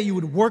 I pray that you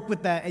would work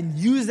with that and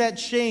use that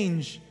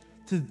change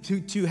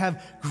to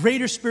have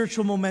greater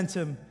spiritual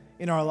momentum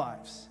in our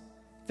lives.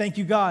 Thank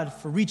you, God,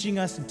 for reaching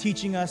us and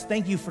teaching us.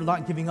 Thank you for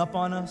not giving up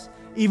on us,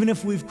 even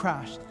if we've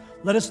crashed.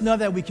 Let us know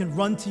that we can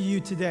run to you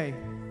today.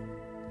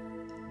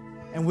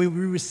 And what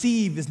we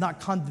receive is not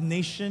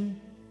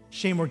condemnation,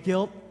 shame, or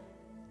guilt,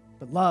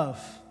 but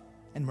love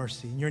and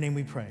mercy. In your name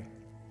we pray.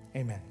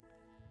 Amen.